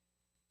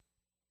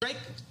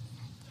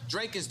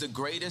 Drake is the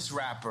greatest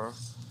rapper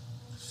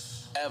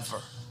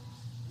ever.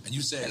 And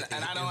you said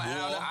And I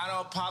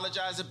don't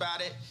apologize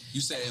about it.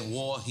 You said in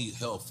war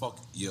he'll fuck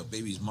your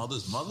baby's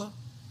mother's mother?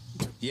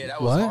 Yeah,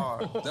 that was What?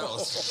 hard. That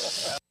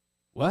was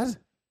What?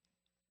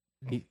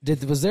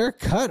 Was there a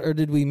cut or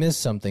did we miss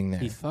something there?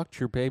 He fucked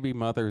your baby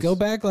mother's... Go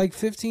back like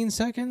 15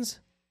 seconds?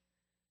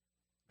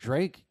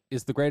 Drake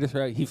is the greatest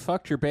rapper. He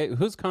fucked your baby...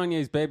 Who's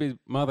Kanye's baby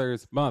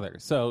mother's mother?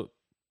 So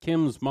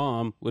Kim's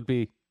mom would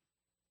be...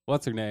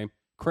 What's her name?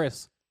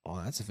 Kris.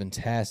 Oh, that's a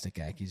fantastic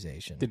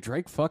accusation. Did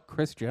Drake fuck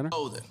Kris Jenner?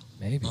 Clothing.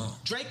 Maybe.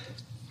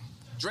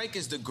 Drake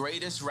is the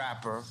greatest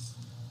rapper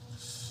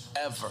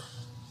ever.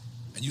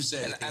 and you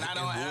said And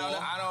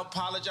I don't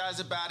apologize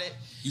about it.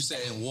 You said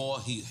in war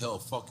he'll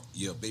fuck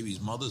your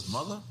baby's mother's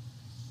mother?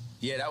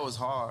 Yeah, that was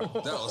hard.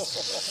 That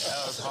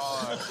was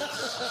hard.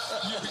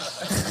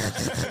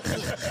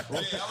 I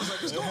was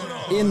like, what's going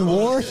on? In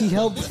war, he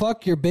helped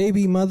fuck your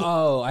baby mother.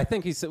 Oh, I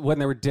think he said when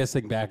they were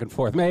dissing back and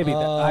forth. Maybe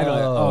I don't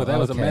know. Oh, that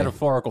was a okay.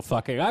 metaphorical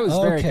fucking. I was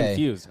very Okay.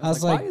 confused. I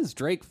was like, why is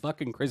Drake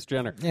fucking Kris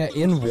Jenner? Yeah,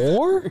 in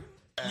war?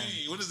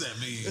 What does that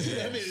mean?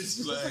 Yeah, I mean,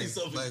 it's like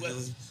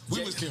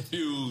we was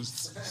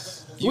confused.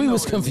 We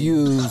was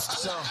confused.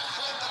 So,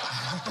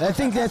 I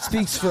think that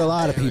speaks for a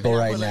lot of people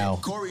right now.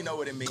 Corey know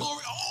what it means.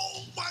 Corey,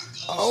 oh my God.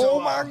 Oh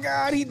my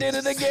God, he did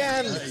it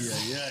again. Let me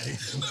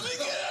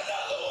get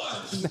another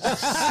one.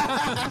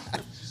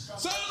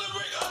 Tell him to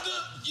bring out the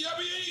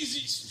Yabby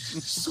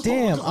Easy.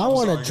 Damn, I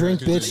want to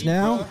drink, bitch,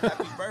 now.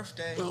 Happy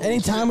birthday.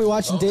 Anytime we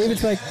watching David,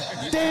 it's like,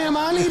 damn,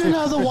 I need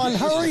another one.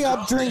 Hurry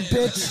up, drink,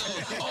 bitch.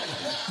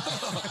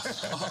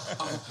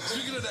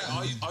 Speaking of that,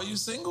 are you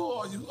single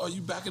or are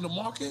you back in the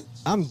market?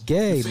 I'm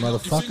gay, You finger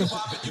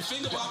motherfucker. You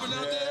finger popping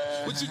out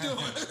there? What you doing?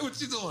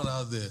 What you doing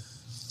out there?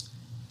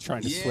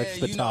 Trying to Yeah, switch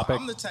the you know, topic.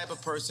 I'm the type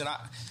of person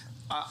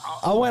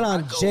I went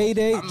on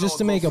J-Date just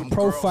to make a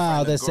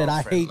profile that said,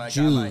 I hate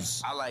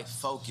Jews. I like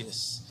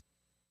focus.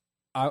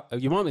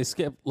 You want me to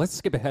skip? Let's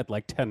skip ahead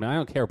like 10 minutes. I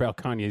don't care about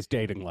Kanye's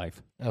dating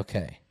life.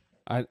 Okay.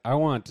 I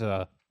want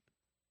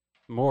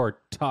more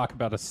talk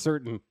about a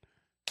certain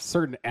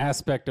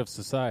aspect of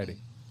society.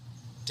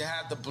 To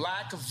have the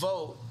black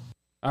vote.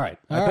 All right.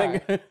 All I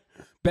think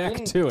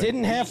back to it.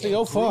 Didn't have to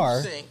go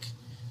far.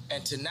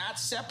 And to not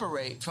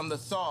separate from the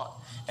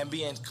thought and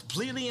being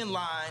completely in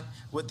line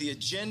with the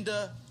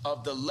agenda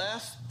of the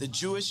left, the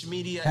Jewish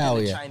media, Hell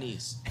and the yeah.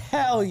 Chinese.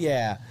 Hell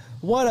yeah.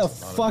 What a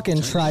fucking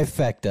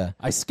trifecta.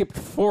 I skipped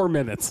 4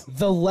 minutes.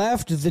 The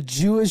left, the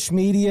Jewish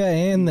media,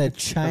 and the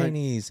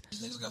Chinese.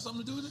 These niggas got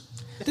something to do with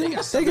it? They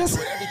got something to do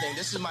with everything.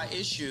 This is my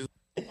issue.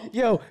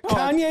 Yo,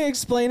 Kanye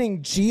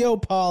explaining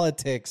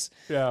geopolitics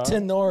to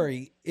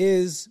Nori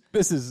is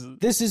This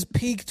is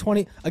peak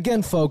 20.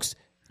 Again, folks,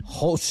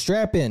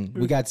 strap in.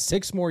 We got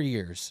 6 more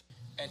years.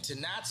 And to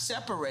not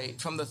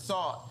separate from the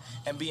thought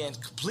and being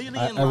completely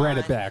I in line read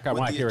it back. I with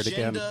want to the hear it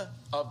again. agenda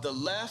of the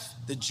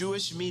left, the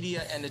Jewish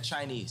media, and the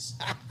Chinese.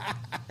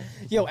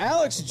 Yo,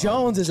 Alex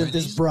Jones isn't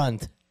this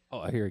brunt.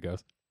 Oh, here he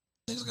goes.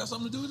 Niggas got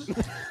something to do with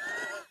it?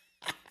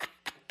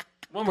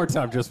 One more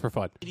time, just for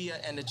fun. Media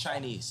and the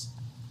Chinese.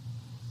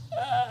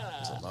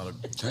 A lot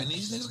of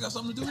Chinese niggas got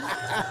something to do with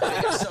it?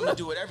 They got something to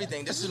do with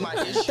everything. This is my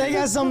issue. They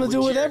got something to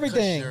do with Jared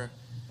everything.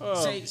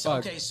 Kushner.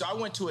 Okay, so I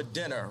went to a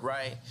dinner,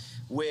 right,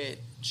 with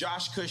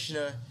Josh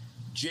Kushner,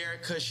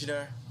 Jared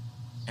Kushner,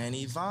 and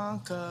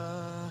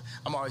Ivanka.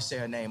 I'm always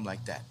saying her name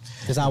like that.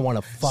 Because I want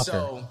to fuck her.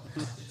 So,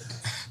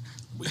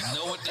 We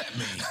know what that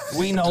means.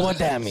 We know what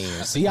that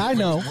means. See, I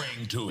know.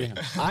 Ring to it.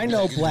 I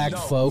know black no,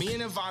 folk. me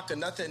and Ivanka,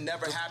 nothing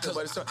never happened.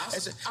 But I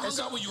hung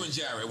out with you and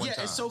Jared one yeah,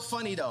 time. it's so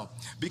funny though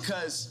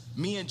because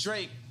me and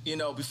Drake, you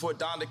know, before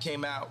Donda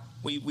came out,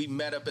 we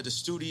met up at the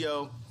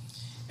studio,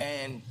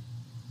 and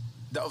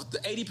the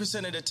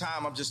 80% of the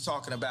time I'm just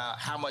talking about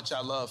how much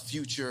I love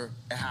Future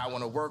and how I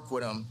want to work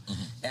with him,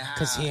 and how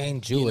 'Cause he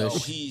ain't you know,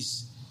 Jewish.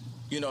 he's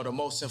the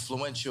most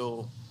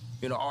influential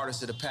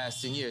artist of the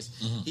past 10 years.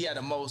 He had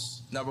the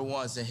most number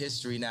ones in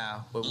history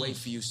now, but Wait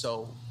For You.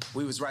 So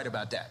we was right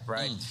about that,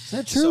 right? Is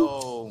that true?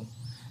 So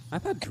I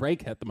thought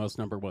Drake had the most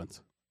number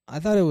ones. I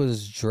thought it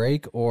was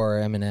Drake or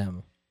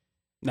Eminem.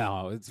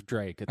 No, it's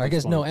Drake. I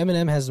guess no,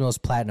 Eminem has the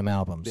most platinum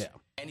albums. Yeah.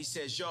 and he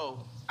says,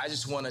 yo, I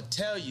just want to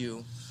tell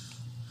you,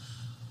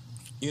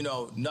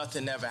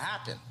 nothing ever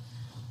happened,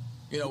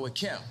 with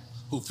Kim.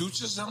 Who,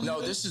 Future's telling you No,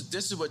 this?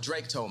 this is what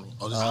Drake told me.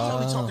 Oh, this I'm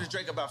only talking to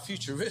Drake about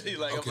Future, really.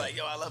 Like, Okay. I'm like,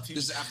 yo, I love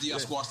Future. This is after y'all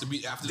squashed the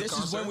beat after the This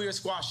concert? is when we were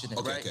squashing it,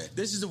 Okay, right? okay.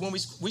 This is when we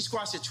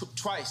squashed it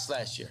twice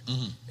last year.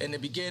 In the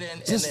beginning.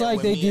 and Just then like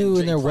when they me do and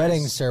in their Drake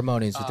wedding Prince,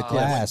 ceremonies with the went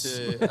glass.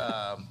 to,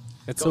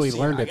 That's go who he see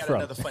learned I it got from.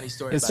 another funny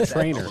story It's about a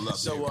trainer.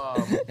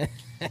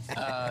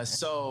 that.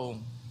 So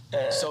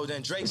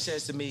then Drake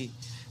says to me,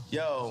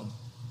 yo,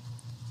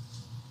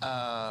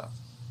 I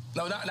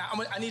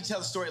need to tell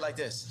the story like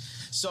this.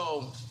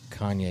 So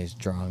Kanye's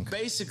drunk.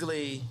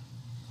 basically,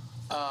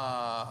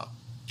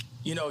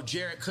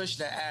 Jared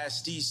Kushner asked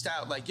Steve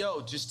Stout, like,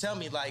 yo, just tell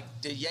me, like,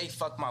 did Ye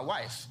fuck my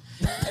wife?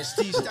 And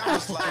Steve Stout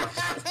was like,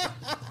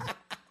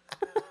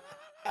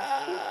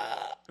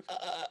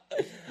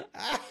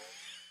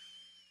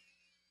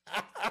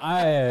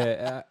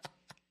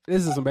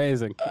 This is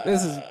amazing.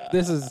 This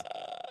is.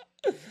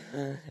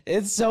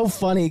 It's so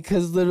funny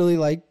because literally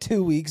like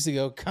 2 weeks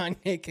ago,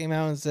 Kanye came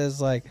out and says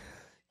like,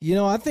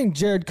 I think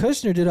Jared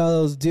Kushner did all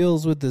those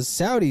deals with the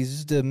Saudis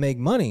just to make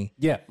money.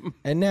 Yeah.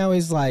 And now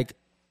he's like,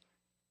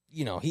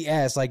 he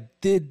asked like,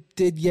 did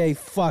Ye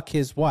fuck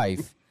his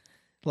wife?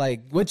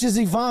 Like, which is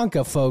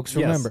Ivanka, folks.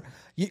 Yes. Remember,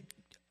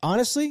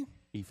 honestly,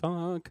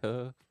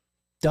 Ivanka.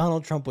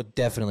 Donald Trump would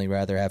definitely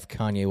rather have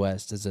Kanye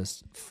West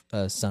as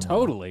a son.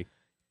 Totally.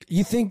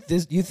 You think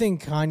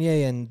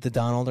Kanye and the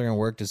Donald are gonna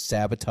work to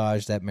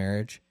sabotage that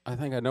marriage? I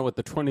think I know what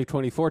the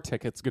 2024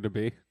 ticket's going to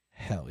be.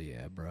 Hell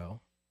yeah, bro.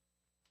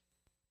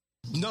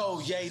 No,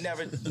 Ye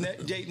never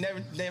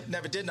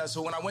did nothing.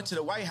 So when I went to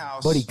the White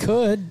House, But he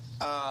could.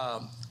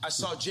 I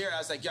saw Jerry. I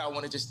was like, yo, I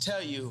want to just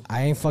tell you,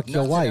 I ain't fuck your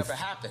nothing wife. ever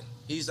happened.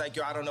 He's like,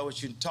 yo, I don't know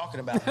what you're talking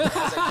about. I was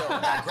like, yo,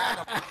 I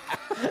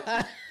grabbed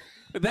him.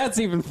 But that's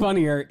even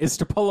funnier is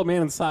to pull a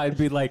man inside and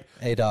be like,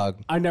 Hey, dog.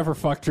 I never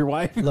fucked your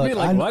wife. And Look, be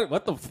like, I'm-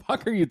 what the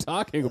fuck are you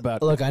talking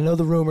about? Look, I know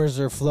the rumors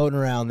are floating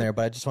around there,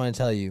 but I just want to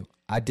tell you,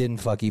 I didn't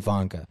fuck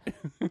Ivanka.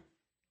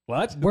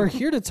 What? We're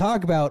here to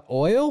talk about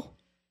oil.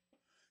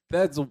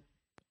 That's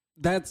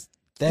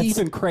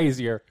even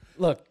crazier.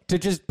 Look, To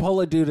just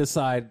pull a dude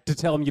aside to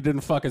tell him you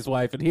didn't fuck his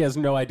wife and he has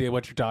no idea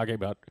what you're talking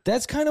about.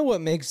 that's kind of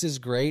what makes this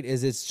great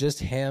is it's just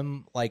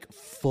him like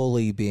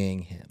fully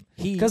being him.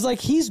 Because like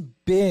he's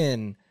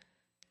been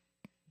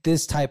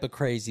this type of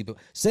crazy, but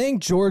saying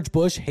George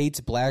Bush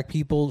hates black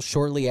people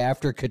shortly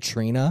after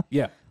Katrina,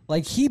 Yeah.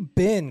 like he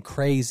been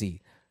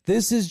crazy.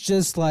 This is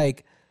just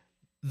like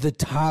the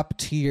top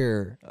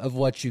tier of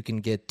what you can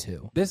get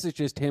to. This is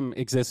just him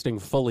existing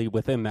fully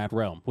within that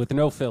realm with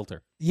no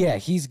filter. Yeah,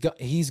 he's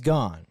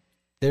gone.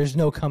 There's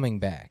no coming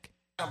back.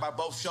 By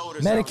both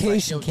shoulders.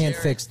 Medication I was like, can't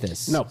Jerry, fix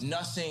this. No.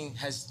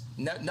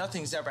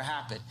 Nothing's ever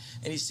happened.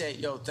 And he said,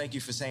 yo, thank you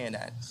for saying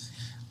that.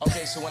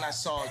 Okay, so when I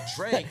saw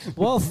Drake,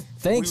 Well, we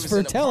thanks was for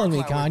in the telling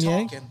me, parking lot, we were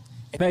Kanye. talking,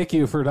 Thank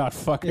you for not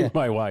fucking Yeah.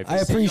 my wife. I he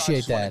said, yo, appreciate I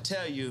just that. want to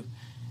tell you,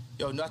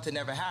 yo, nothing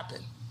ever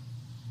happened.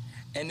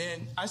 And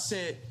then I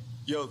said,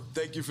 yo,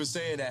 thank you for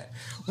saying that.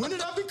 When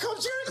did I become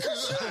Jerry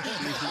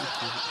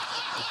Kushner?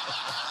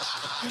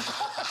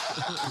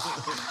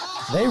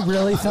 They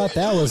really thought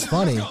that was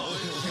funny.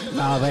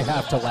 No, they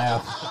have to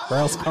laugh, or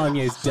else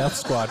Kanye's death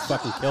squad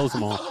fucking kills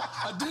them all.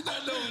 I did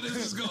not know where this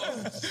is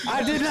going.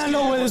 I did not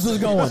know where this was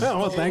going.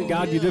 Well, thank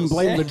God you didn't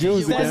blame the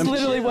Jews That's again.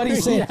 literally what he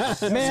said.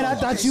 Man, I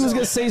thought you was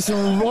gonna say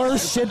some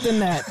worse shit than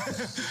that.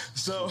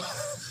 So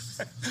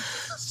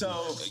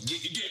You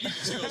gave me the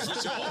chills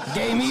with y'all.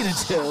 Gave me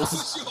the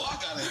chills. Yo, I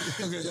got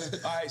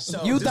it. all right,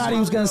 so You this thought is he why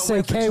was we're gonna gonna say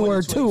wait for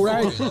K-word too, 2024.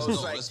 right? It was Let's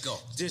go, like, let's go.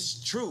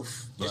 This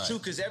truth, Right.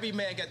 because every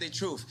man got their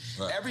truth.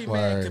 Right. Every Word.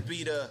 man could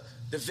be the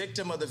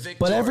victim of the victim.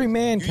 But every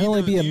man can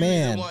only be a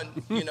man.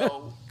 You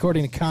know,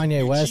 According to Kanye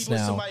you West cheat with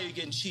now. somebody, you're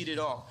getting cheated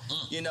on.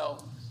 You know,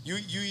 you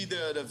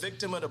either the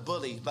victim or the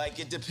bully. Like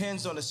it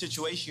depends on the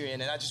situation you're in,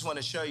 and I just want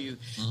to show you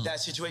that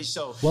situation.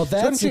 So Well,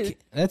 that's Shouldn't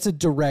that's a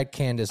direct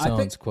Candace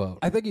Owens quote.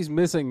 I think he's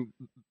missing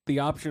the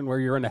option where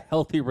you're in a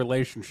healthy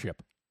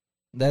relationship.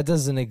 That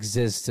doesn't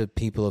exist to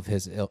people of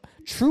his ilk.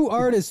 True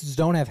artists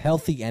don't have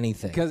healthy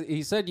anything. Because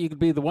he said you could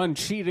be the one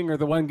cheating or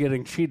the one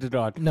getting cheated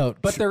on. No,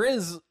 But there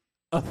is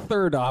a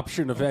third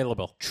option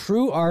available.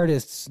 True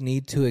artists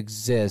need to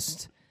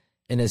exist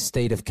in a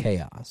state of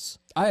chaos.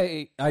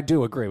 I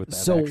do agree with that.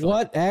 So actually.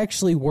 what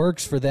actually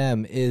works for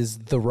them is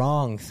the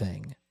wrong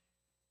thing.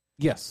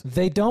 Yes.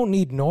 They don't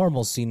need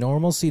normalcy.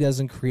 Normalcy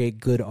doesn't create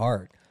good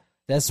art.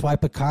 That's why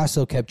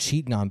Picasso kept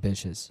cheating on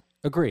bitches.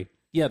 Agreed.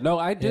 Yeah, no,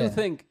 I do Yeah.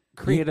 think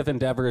creative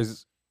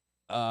endeavors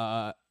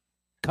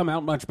come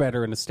out much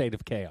better in a state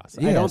of chaos.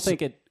 I Yeah, don't so-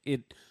 think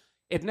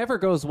it never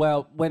goes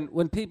well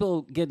when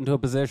people get into a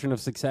position of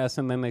success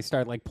and then they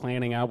start like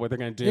planning out what they're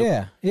going to do.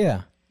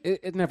 Yeah.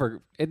 It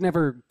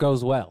never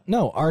goes well.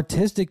 No,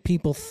 artistic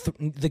people,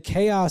 the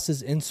chaos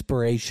is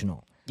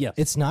inspirational. Yes.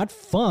 It's not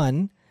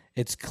fun.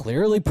 It's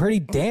clearly pretty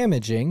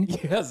damaging.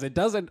 Yes, it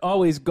doesn't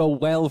always go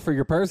well for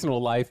your personal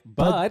life,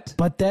 but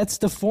But that's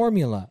the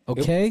formula,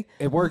 okay?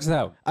 it works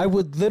out. I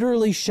would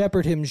literally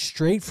shepherd him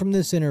straight from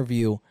this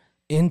interview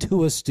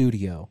into a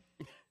studio.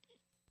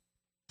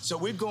 So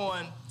we're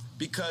going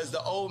because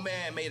the old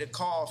man made a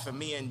call for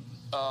me and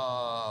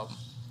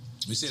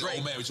We said Drake.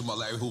 old man, we talking about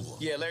Larry Hoover.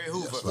 yeah, Larry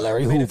Hoover.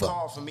 Larry made Hoover. a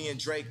call for me and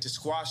Drake to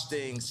squash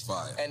things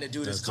Fire. and to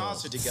do this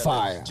concert together.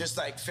 Fire. Just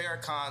like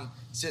Farrakhan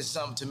said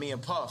something to me and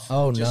Puff.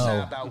 Oh, just no.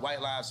 now about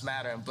White Lives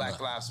Matter and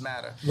Black Lives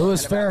Matter.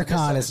 Louis And about the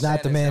Farrakhan is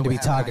not the man to be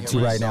talking to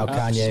right now,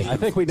 Kanye. I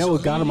think we know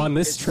what got him on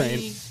this It's train.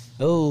 me,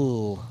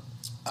 Oh,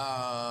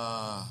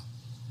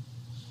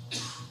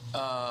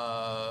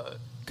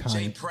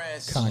 Jay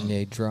Prince,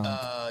 Kanye drunk.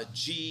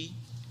 G,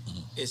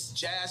 it's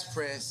Jazz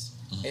Prince,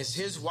 it's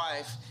his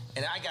wife,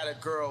 and I got a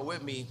girl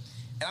with me.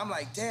 And I'm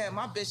like, damn,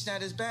 my bitch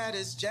not as bad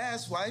as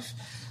Jazz wife.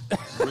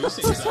 I'm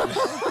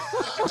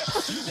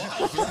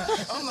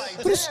like,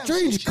 What a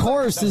strange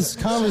course this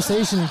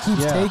conversation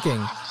keeps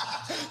taking.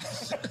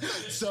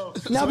 So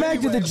Now back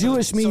to the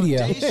Jewish media.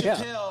 So Dave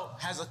Chappelle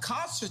has a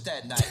concert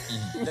that night.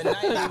 The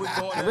night we were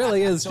going. It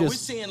really is so just we're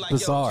seeing like,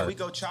 bizarre. yo, can we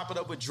go chop it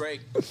up with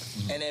Drake,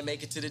 and then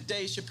make it to the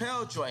Dave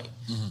Chappelle joint,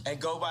 and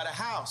go by the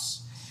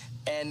house,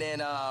 and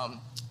then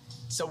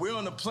so we're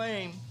on the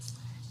plane,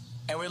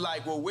 and we're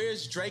like, well,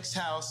 where's Drake's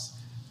house?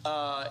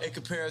 In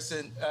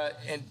comparison,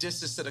 in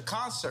distance to the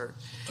concert,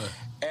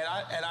 and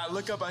I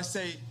look up, I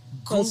say,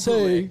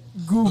 Google it.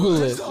 Google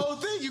That's it. the whole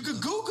thing. You could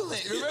Google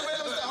it. Remember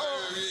that was the whole.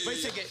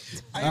 take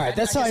it. All right,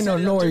 that's how I know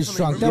Nori's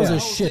drunk. That was a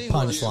shit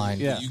punchline.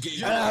 Yeah.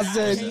 And I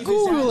said,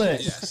 Google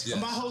it. Yes.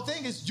 My whole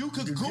thing is you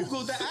could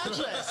Google the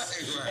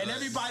address, and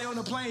everybody on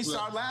the plane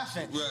start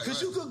laughing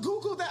because you could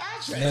Google the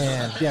address.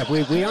 Man, Yeah,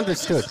 we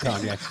understood,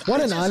 Kanye.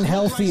 what an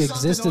unhealthy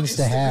existence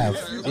to have.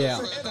 Yeah.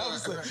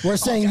 We're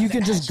saying you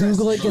can just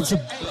Google it, gets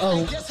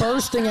a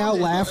bursting out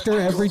laughter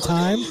every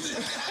time.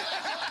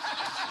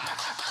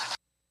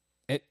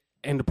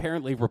 And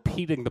apparently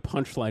repeating the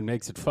punchline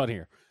makes it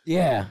funnier.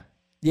 Yeah.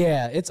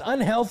 Yeah, it's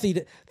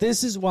unhealthy.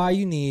 This is why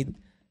you need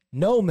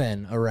no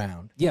men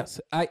around. Yes,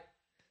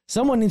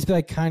 Someone needs to be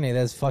like, Kanye,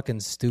 that's fucking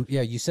stupid.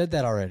 Yeah, you said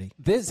that already.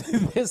 this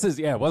is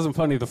it wasn't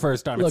funny the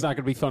first time. Look, it's not going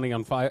to be funny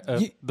on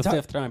the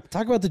fifth time.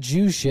 Talk about the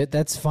Jew shit.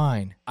 That's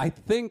fine. I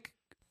think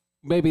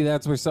maybe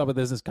that's where some of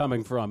this is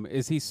coming from.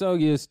 Is he so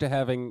used to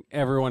having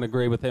everyone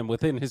agree with him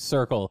within his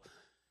circle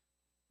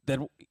that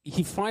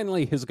he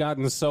finally has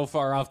gotten so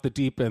far off the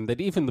deep end that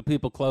even the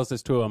people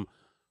closest to him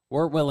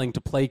weren't willing to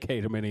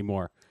placate him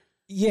anymore.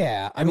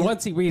 Yeah. I And mean,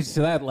 once he reached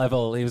to that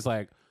level, he was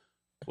like,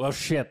 well,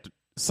 shit,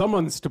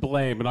 someone's to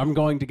blame, and I'm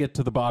going to get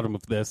to the bottom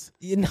of this.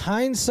 in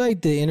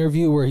hindsight, the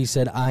interview where he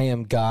said, I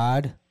am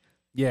God,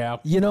 Yeah.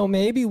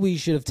 maybe we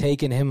should have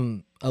taken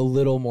him a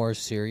little more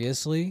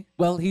seriously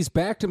Well, he's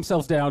backed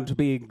himself down to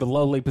being the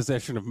lowly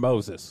position of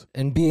Moses.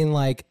 and being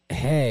like,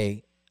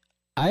 hey,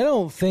 I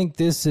don't think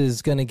this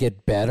is going to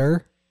get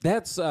better.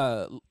 That's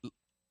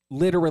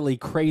literally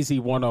crazy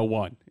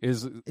 101,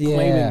 is Yeah.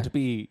 claiming to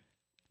be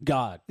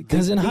God.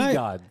 Because The in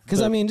God.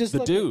 because I the- mean, just the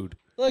look, dude.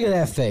 Look at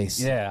that face.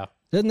 Yeah.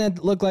 Doesn't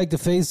that look like the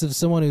face of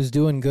someone who's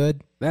doing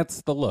good?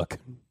 That's the look.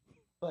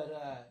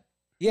 But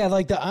yeah,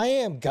 like the I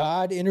Am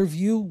God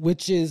interview,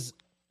 which is,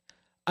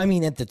 I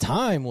mean, at the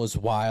time was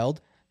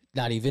wild.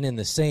 Not even in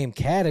the same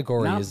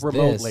category Not as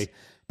remotely. this.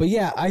 But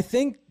yeah, I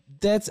think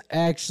that's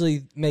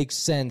actually makes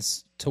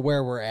sense to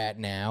where we're at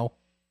now.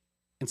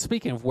 And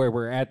speaking of where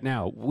we're at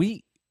now,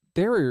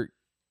 there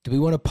Do we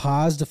want to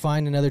pause to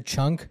find another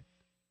chunk?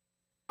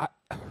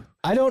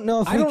 I don't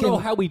know if I we don't can. know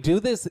how we do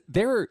this.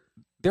 There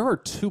are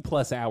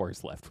 2+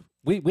 hours left.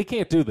 We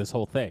can't do this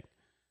whole thing.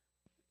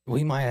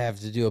 We might have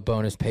to do a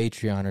bonus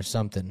Patreon or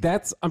something.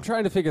 I'm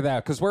trying to figure that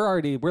out because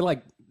we're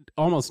like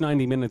almost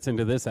 90 minutes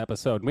into this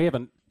episode. And we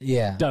haven't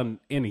Yeah. done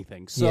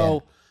anything. So Yeah.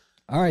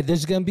 All right,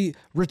 there's gonna be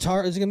There's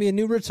gonna be a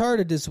new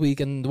retarded this week,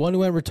 and the one who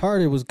went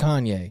retarded was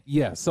Kanye.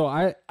 yeah, so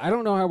I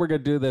don't know how we're gonna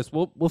do this.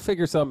 We'll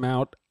figure something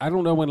out. I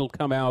don't know when it'll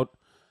come out.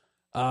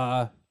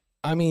 I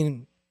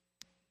mean,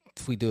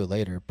 if we do it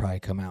later, it'll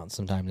probably come out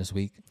sometime this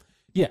week.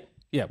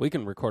 Yeah, we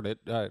can record it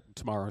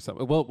tomorrow or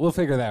something. We'll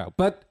figure that out.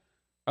 But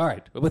all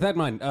right, with that in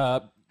mind,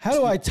 How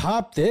do I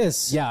top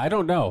this? yeah, I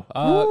don't know.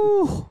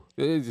 Woo.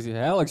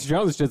 Alex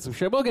Jones did some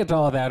shit. We'll get to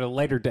all of that at a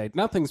later date.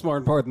 Nothing's more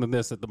important than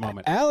this at the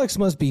moment. Alex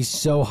must be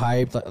so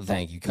hyped. Like,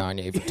 thank you,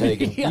 Kanye, for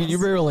taking. Yes. You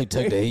really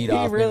took the heat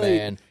off me,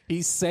 man.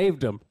 He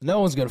saved him.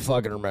 No one's gonna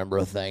fucking remember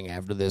a thing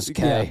after this.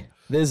 Yeah. Okay,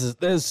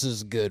 this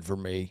is good for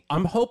me.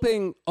 I'm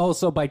hoping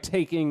also by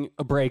taking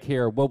a break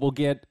here, what we'll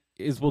get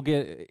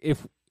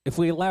if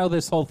we allow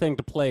this whole thing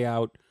to play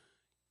out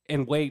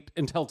and wait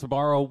until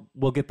tomorrow,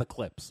 we'll get the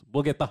clips,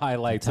 we'll get the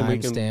highlights, and we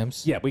can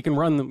Timestamps? Yeah, we can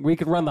run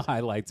the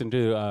highlights and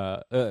do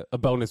a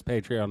bonus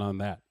Patreon on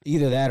that.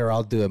 Either that or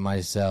I'll do it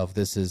myself.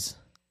 This is.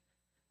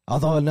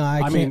 Although no,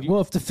 I can't. mean, we'll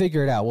have to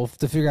figure it out. We'll have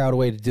to figure out a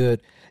way to do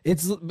it.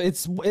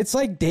 It's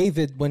like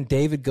David when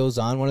David goes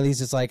on one of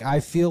these. It's like I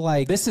feel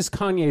like This is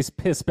Kanye's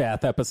piss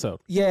bath episode.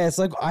 yeah. It's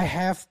like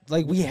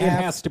we It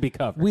have has to be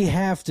covered. we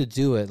have to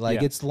do it. Like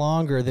Yeah. it's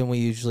longer than we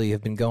usually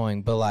have been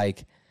going, but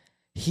like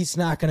he's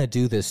not gonna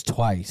do this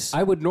twice.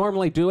 I would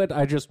normally do it.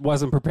 I just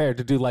wasn't prepared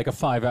to do like a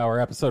 5-hour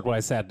episode when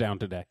I sat down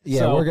today. Yeah,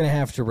 So, we're gonna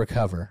have to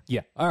recover.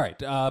 Yeah. All right.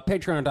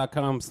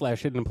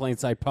 Patreon.com/Hidden in Plain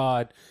Sight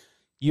Pod.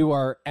 You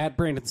are at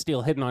Brandon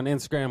Steele Hidden on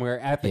Instagram. We're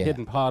at the Yeah.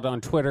 Hidden Pod on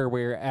Twitter.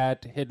 We're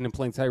at Hidden in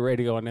Plain Sight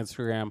Radio on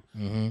Instagram.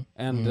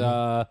 And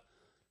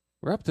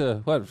we're up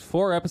to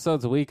 4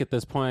 episodes a week at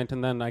this point,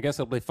 and then I guess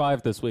it'll be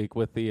 5 this week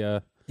with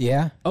the.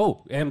 Yeah,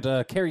 And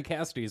Carrie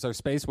Cassidy is our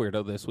space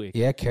weirdo this week.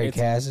 yeah. Carrie It's-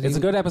 Cassidy. It's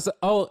a good episode.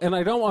 Oh, and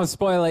I don't want to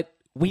spoil it.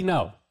 We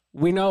know.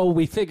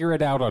 We figure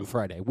it out on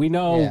Friday. We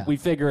know Yeah. we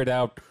figure it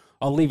out.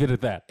 I'll leave it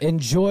at that.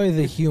 Enjoy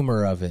the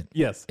humor of it.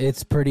 Yes.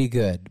 It's pretty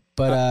good.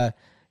 But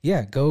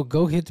yeah,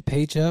 go hit the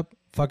page up,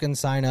 fucking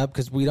sign up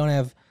because we don't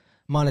have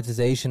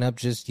monetization up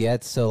just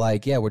yet. So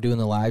like, yeah, we're doing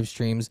the live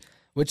streams,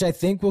 which I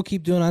think we'll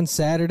keep doing on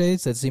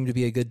Saturdays. That seemed to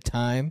be a good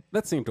time.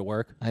 That seemed to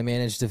work. I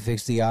managed to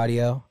fix the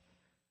audio.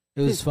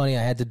 It was funny.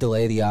 I had to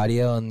delay the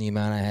audio, and the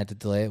amount I had to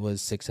delay it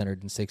was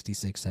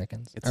 666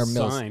 seconds It's a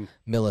sign.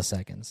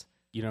 milliseconds.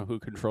 You know who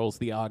controls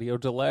the audio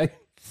delay?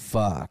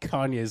 Fuck.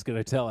 Kanye's going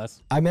to tell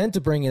us. I meant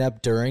to bring it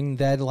up during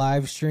that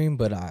live stream,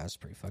 but I was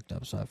pretty fucked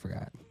up, so I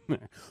forgot.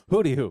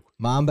 Hootie hoo.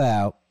 Mamba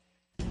out.